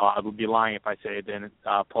I would be lying if I say it didn't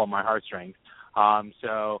pull my heartstrings.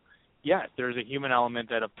 So yes, there's a human element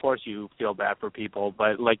that of course you feel bad for people,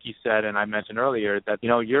 but like you said and I mentioned earlier that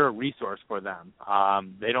you're a resource for them.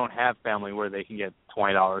 They don't have family where they can get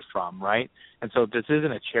 $20 from, right? And so this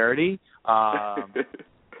isn't a charity.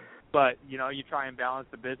 But, you try and balance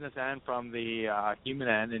the business end from the human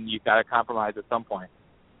end, and you've got to compromise at some point.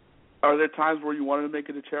 Are there times where you wanted to make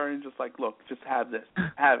it a charity and just like, look, just have this,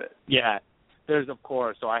 have it? Yeah, there's of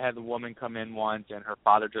course. So I had the woman come in once, and her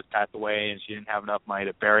father just passed away, and she didn't have enough money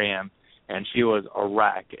to bury him, and she was a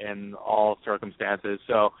wreck in all circumstances.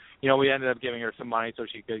 So, we ended up giving her some money so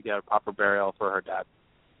she could get a proper burial for her dad.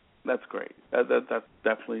 That's great. That's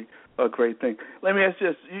definitely a great thing. Let me ask you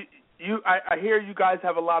this. I hear you guys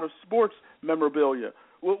have a lot of sports memorabilia.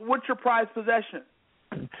 What's your prized possession?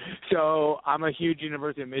 So I'm a huge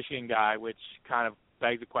University of Michigan guy, which kind of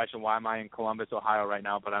begs the question, why am I in Columbus, Ohio right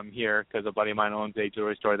now? But I'm here because a buddy of mine owns a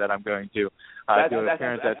jewelry store that I'm going to do an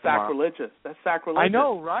appearance at tomorrow. Sacrilegious. That's sacrilegious. I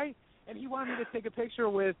know, right? And he wanted me to take a picture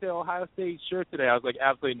with the Ohio State shirt today. I was like,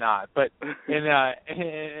 absolutely not. But in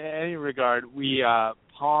any regard, we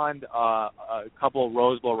pawned a couple of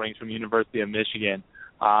Rose Bowl rings from University of Michigan.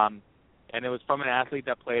 And it was from an athlete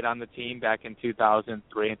that played on the team back in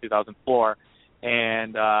 2003 and 2004.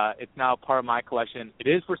 And it's now part of my collection. It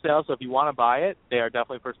is for sale, so if you want to buy it, they are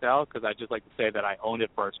definitely for sale because I just like to say that I owned it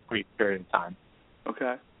for a brief period of time.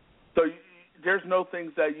 Okay. So there's no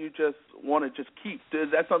things that you just want to just keep.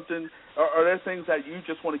 Is that something, are there things that you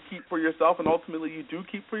just want to keep for yourself and ultimately you do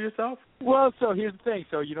keep for yourself? Well, so here's the thing.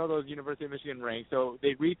 So you know those University of Michigan rings? So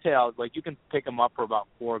they retail, like you can pick them up for about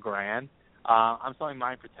 $4,000. I'm selling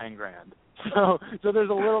mine for $10,000. So there's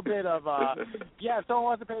a little bit of if someone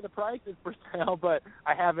wants to pay the price, it's for sale, but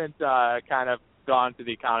I haven't kind of gone to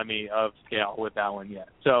the economy of scale with that one yet.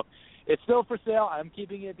 So it's still for sale. I'm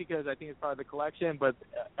keeping it because I think it's part of the collection, but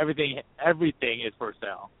everything is for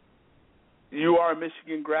sale. You are a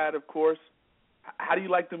Michigan grad, of course. How do you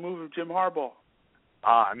like the move of Jim Harbaugh?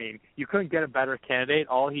 I mean, you couldn't get a better candidate.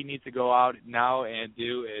 All he needs to go out now and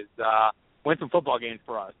do is win some football games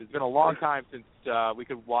for us. It's been a long time since we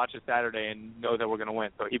could watch a Saturday and know that we're going to win.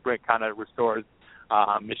 So he kind of restores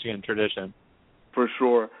Michigan tradition. For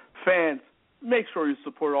sure. Fans, make sure you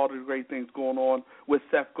support all the great things going on with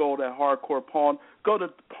Seth Gold at Hardcore Pawn. Go to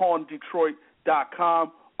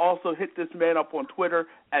pawndetroit.com. Also hit this man up on Twitter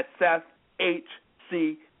at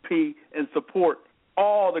SethHCP and support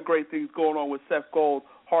all the great things going on with Seth Gold,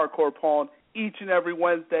 Hardcore Pawn, each and every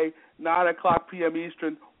Wednesday, 9 o'clock p.m.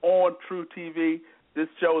 Eastern, on True TV. This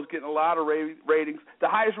show is getting a lot of ratings. The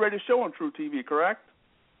highest rated show on True TV, correct?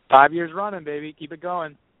 5 years running, baby. Keep it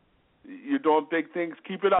going. You're doing big things.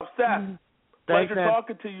 Keep it up, Seth. Pleasure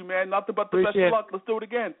talking to you, man. Nothing but the best of luck. Let's do it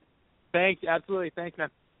again. Thanks. Absolutely. Thanks, man.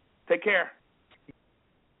 Take care.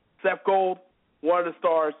 Seth Gold, one of the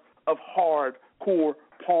stars of Hardcore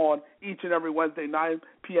Pawn, each and every Wednesday, 9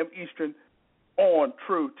 p.m. Eastern, on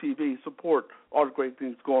True TV. Support all the great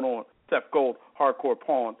things going on. Seth Gold, Hardcore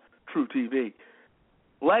Pawn, True TV.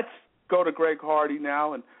 Let's go to Greg Hardy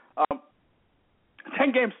now. And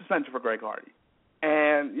 10-game suspension for Greg Hardy.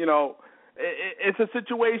 And, you know, it's a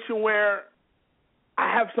situation where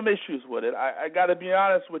I have some issues with it. I got to be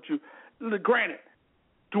honest with you. Granted,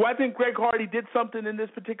 do I think Greg Hardy did something in this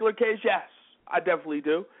particular case? Yes, I definitely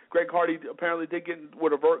do. Greg Hardy apparently did get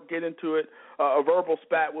into it, a verbal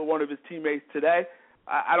spat with one of his teammates today.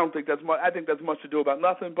 I don't think that's much. I think that's much to do about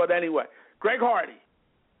nothing. But anyway, Greg Hardy,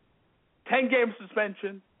 10-game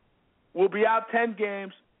suspension, will be out 10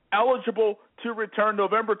 games, eligible to return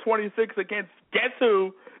November 26th against, guess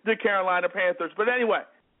who, the Carolina Panthers. But anyway,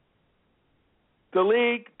 the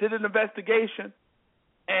league did an investigation,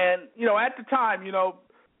 and, you know, at the time, you know,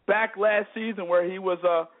 back last season where he was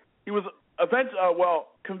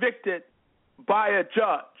convicted by a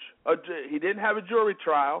judge. He didn't have a jury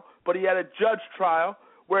trial, but he had a judge trial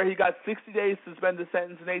where he got 60 days suspended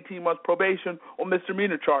sentence and 18 months probation on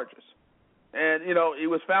misdemeanor charges. And, you know, he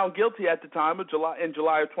was found guilty at the time in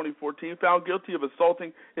July of 2014, found guilty of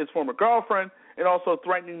assaulting his former girlfriend and also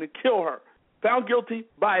threatening to kill her. Found guilty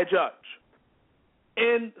by a judge.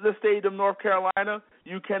 In the state of North Carolina,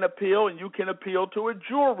 you can appeal, and you can appeal to a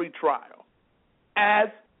jury trial. As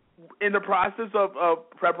in the process of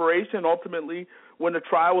preparation, ultimately, when the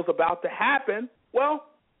trial was about to happen, well,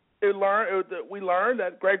 we learned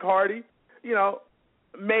that Greg Hardy, you know,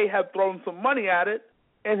 may have thrown some money at it,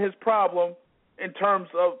 and his problem in terms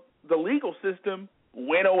of the legal system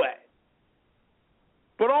went away.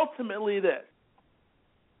 But ultimately this,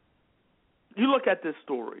 you look at this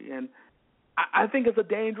story, and I think it's a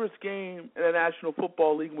dangerous game in the National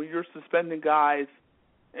Football League when you're suspending guys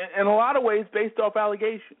in a lot of ways based off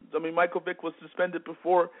allegations. I mean, Michael Vick was suspended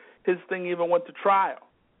before his thing even went to trial.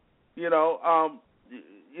 You know,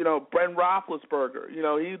 Brent Roethlisberger, you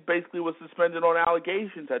know, he basically was suspended on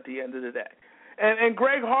allegations at the end of the day. And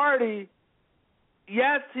Greg Hardy,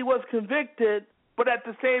 yes, he was convicted, but at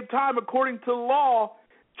the same time, according to the law,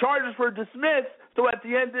 charges were dismissed. So at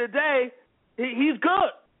the end of the day, he's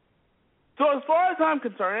good. So as far as I'm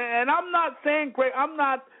concerned, and I'm not saying I'm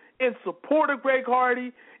not in support of Greg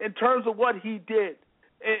Hardy in terms of what he did.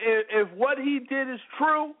 If what he did is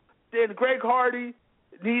true, then Greg Hardy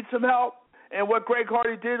needs some help. And what Greg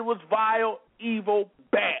Hardy did was vile, evil,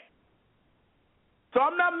 bad. So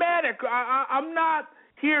I'm not mad at. I'm not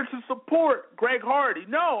here to support Greg Hardy.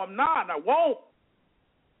 No, I'm not. I won't.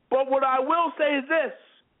 But what I will say is this: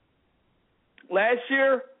 last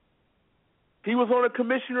year, he was on a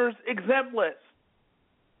commissioner's exempt list.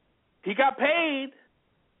 He got paid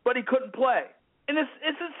but he couldn't play. And it's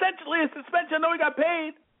essentially a suspension. I know he got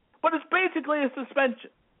paid, but it's basically a suspension.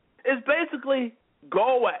 It's basically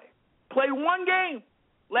go away. Played one game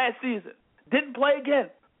last season. Didn't play again.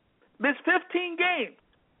 Missed 15 games.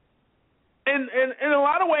 And in a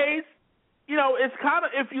lot of ways, you know, it's kind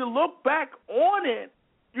of, if you look back on it,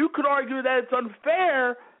 you could argue that it's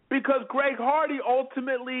unfair because Greg Hardy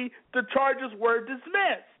ultimately, the charges were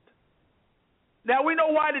dismissed. Now, we know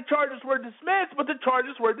why the charges were dismissed, but the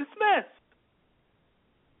charges were dismissed.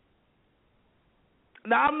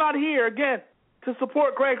 Now, I'm not here, again, to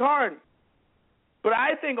support Greg Hardy. But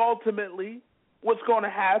I think ultimately what's going to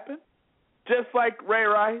happen, just like Ray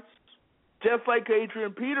Rice, just like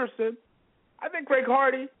Adrian Peterson, I think Greg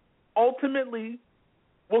Hardy ultimately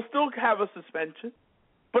will still have a suspension,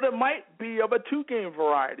 but it might be of a 2-game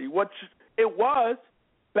variety, which it was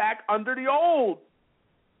back under the old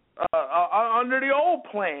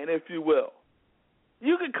plan, if you will.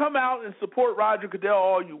 You can come out and support Roger Goodell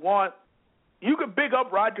all you want. You can big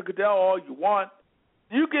up Roger Goodell all you want.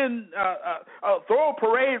 You can throw a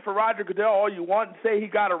parade for Roger Goodell all you want and say he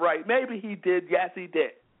got it right. Maybe he did. Yes, he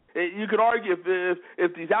did. You could argue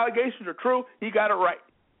if these allegations are true, he got it right.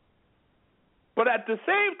 But at the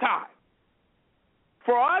same time,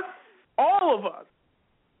 for us, all of us,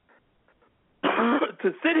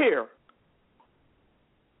 to sit here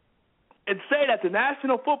and say that the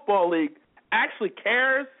National Football League actually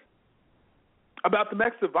cares about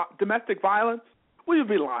domestic violence, we would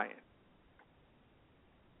be lying.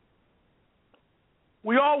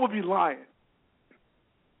 We all would be lying.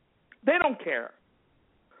 They don't care.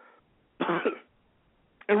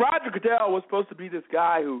 And Roger Goodell was supposed to be this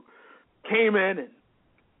guy who came in and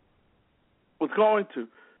was going to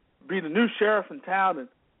be the new sheriff in town and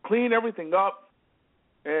clean everything up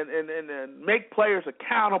and make players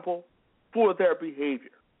accountable for their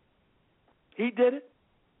behavior. He did it,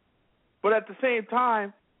 but at the same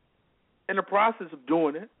time, in the process of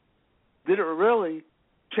doing it, did it really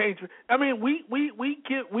change? I mean,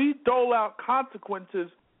 we dole out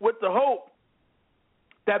consequences with the hope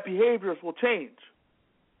that behaviors will change.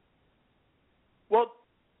 Well,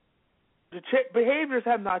 behaviors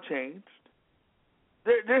have not changed.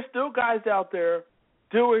 There's still guys out there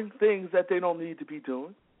doing things that they don't need to be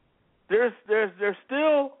doing. There's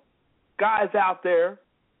still guys out there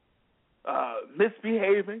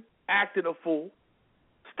misbehaving, acting a fool.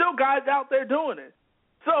 Still guys out there doing it.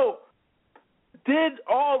 So, did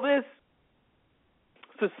all this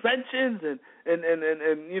suspensions and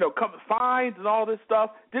you know, fines and all this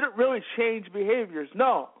stuff, did it really change behaviors?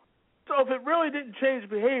 No. So if it really didn't change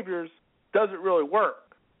behaviors, does it really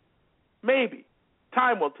work? Maybe.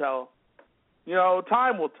 Time will tell. You know,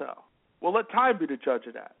 time will tell. We'll let time be the judge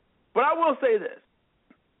of that. But I will say this.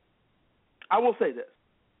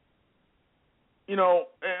 You know,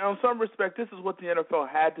 in some respect, this is what the NFL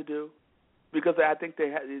had to do, because I think they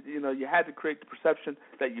had, you know, you had to create the perception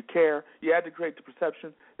that you care. You had to create the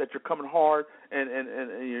perception that you're coming hard and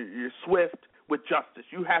you're swift with justice.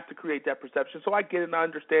 You have to create that perception. So I get it and I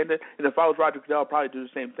understand it. And if I was Roger Goodell, I'd probably do the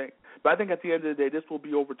same thing. But I think at the end of the day, this will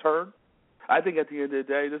be overturned. I think at the end of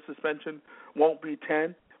the day, this suspension won't be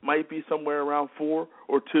 10, might be somewhere around 4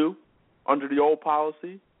 or 2 under the old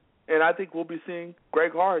policy. And I think we'll be seeing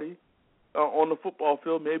Greg Hardy on the football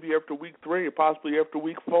field maybe after week 3 or possibly after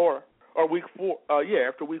week 4. Or week 4,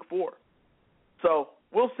 after week 4. So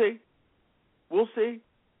we'll see.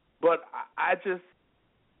 But I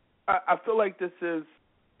feel like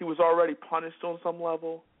he was already punished on some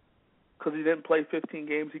level because he didn't play 15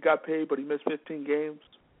 games. He got paid, but he missed 15 games.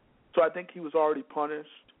 So I think he was already punished.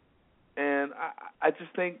 And I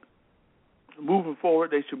just think moving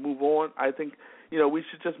forward, they should move on. I think, you know, we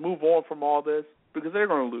should just move on from all this because they're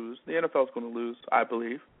going to lose. The NFL is going to lose, I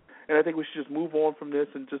believe. And I think we should just move on from this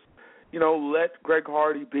and just, you know, let Greg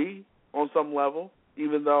Hardy be on some level,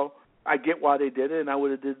 even though I get why they did it, and I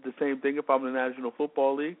would have did the same thing if I'm in the National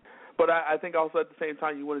Football League. But I think also at the same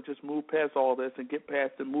time you want to just move past all this and get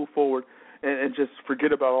past and move forward and just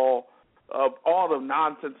forget about all the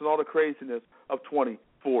nonsense and all the craziness of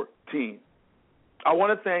 2014. I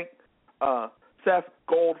want to thank Seth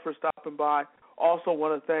Gold for stopping by. Also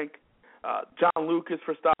want to thank John Lucas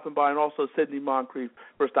for stopping by, and also Sidney Moncrief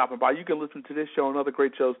for stopping by. You can listen to this show and other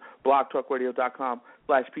great shows,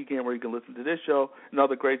 blogtalkradio.com/pgame, where you can listen to this show and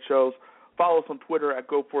other great shows. Follow us on Twitter at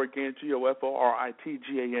GoForItGant,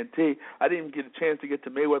 GoForitGant. I didn't even get a chance to get to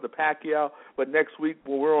Mayweather-Pacquiao, but next week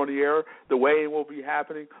when we're on the air, the weigh-in will be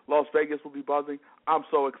happening. Las Vegas will be buzzing. I'm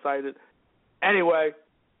so excited. Anyway,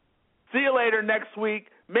 see you later next week.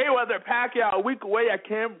 Mayweather-Pacquiao, a week away. I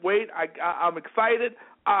can't wait. I'm excited.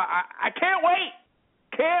 I can't wait.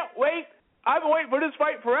 Can't wait I've been waiting for this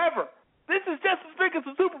fight forever. This is just as big as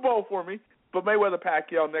the Super Bowl for me. But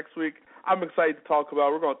Mayweather-Pacquiao next week, I'm excited to talk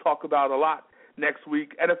about. We're going to talk about a lot next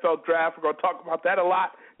week. NFL draft, we're going to talk about that a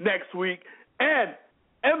lot next week. And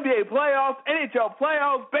NBA playoffs, NHL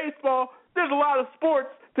playoffs, baseball, there's a lot of sports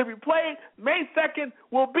to be played. May 2nd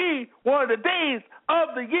will be one of the days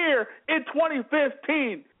of the year in 2015.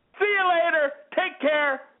 See you later. Take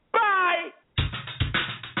care. Bye.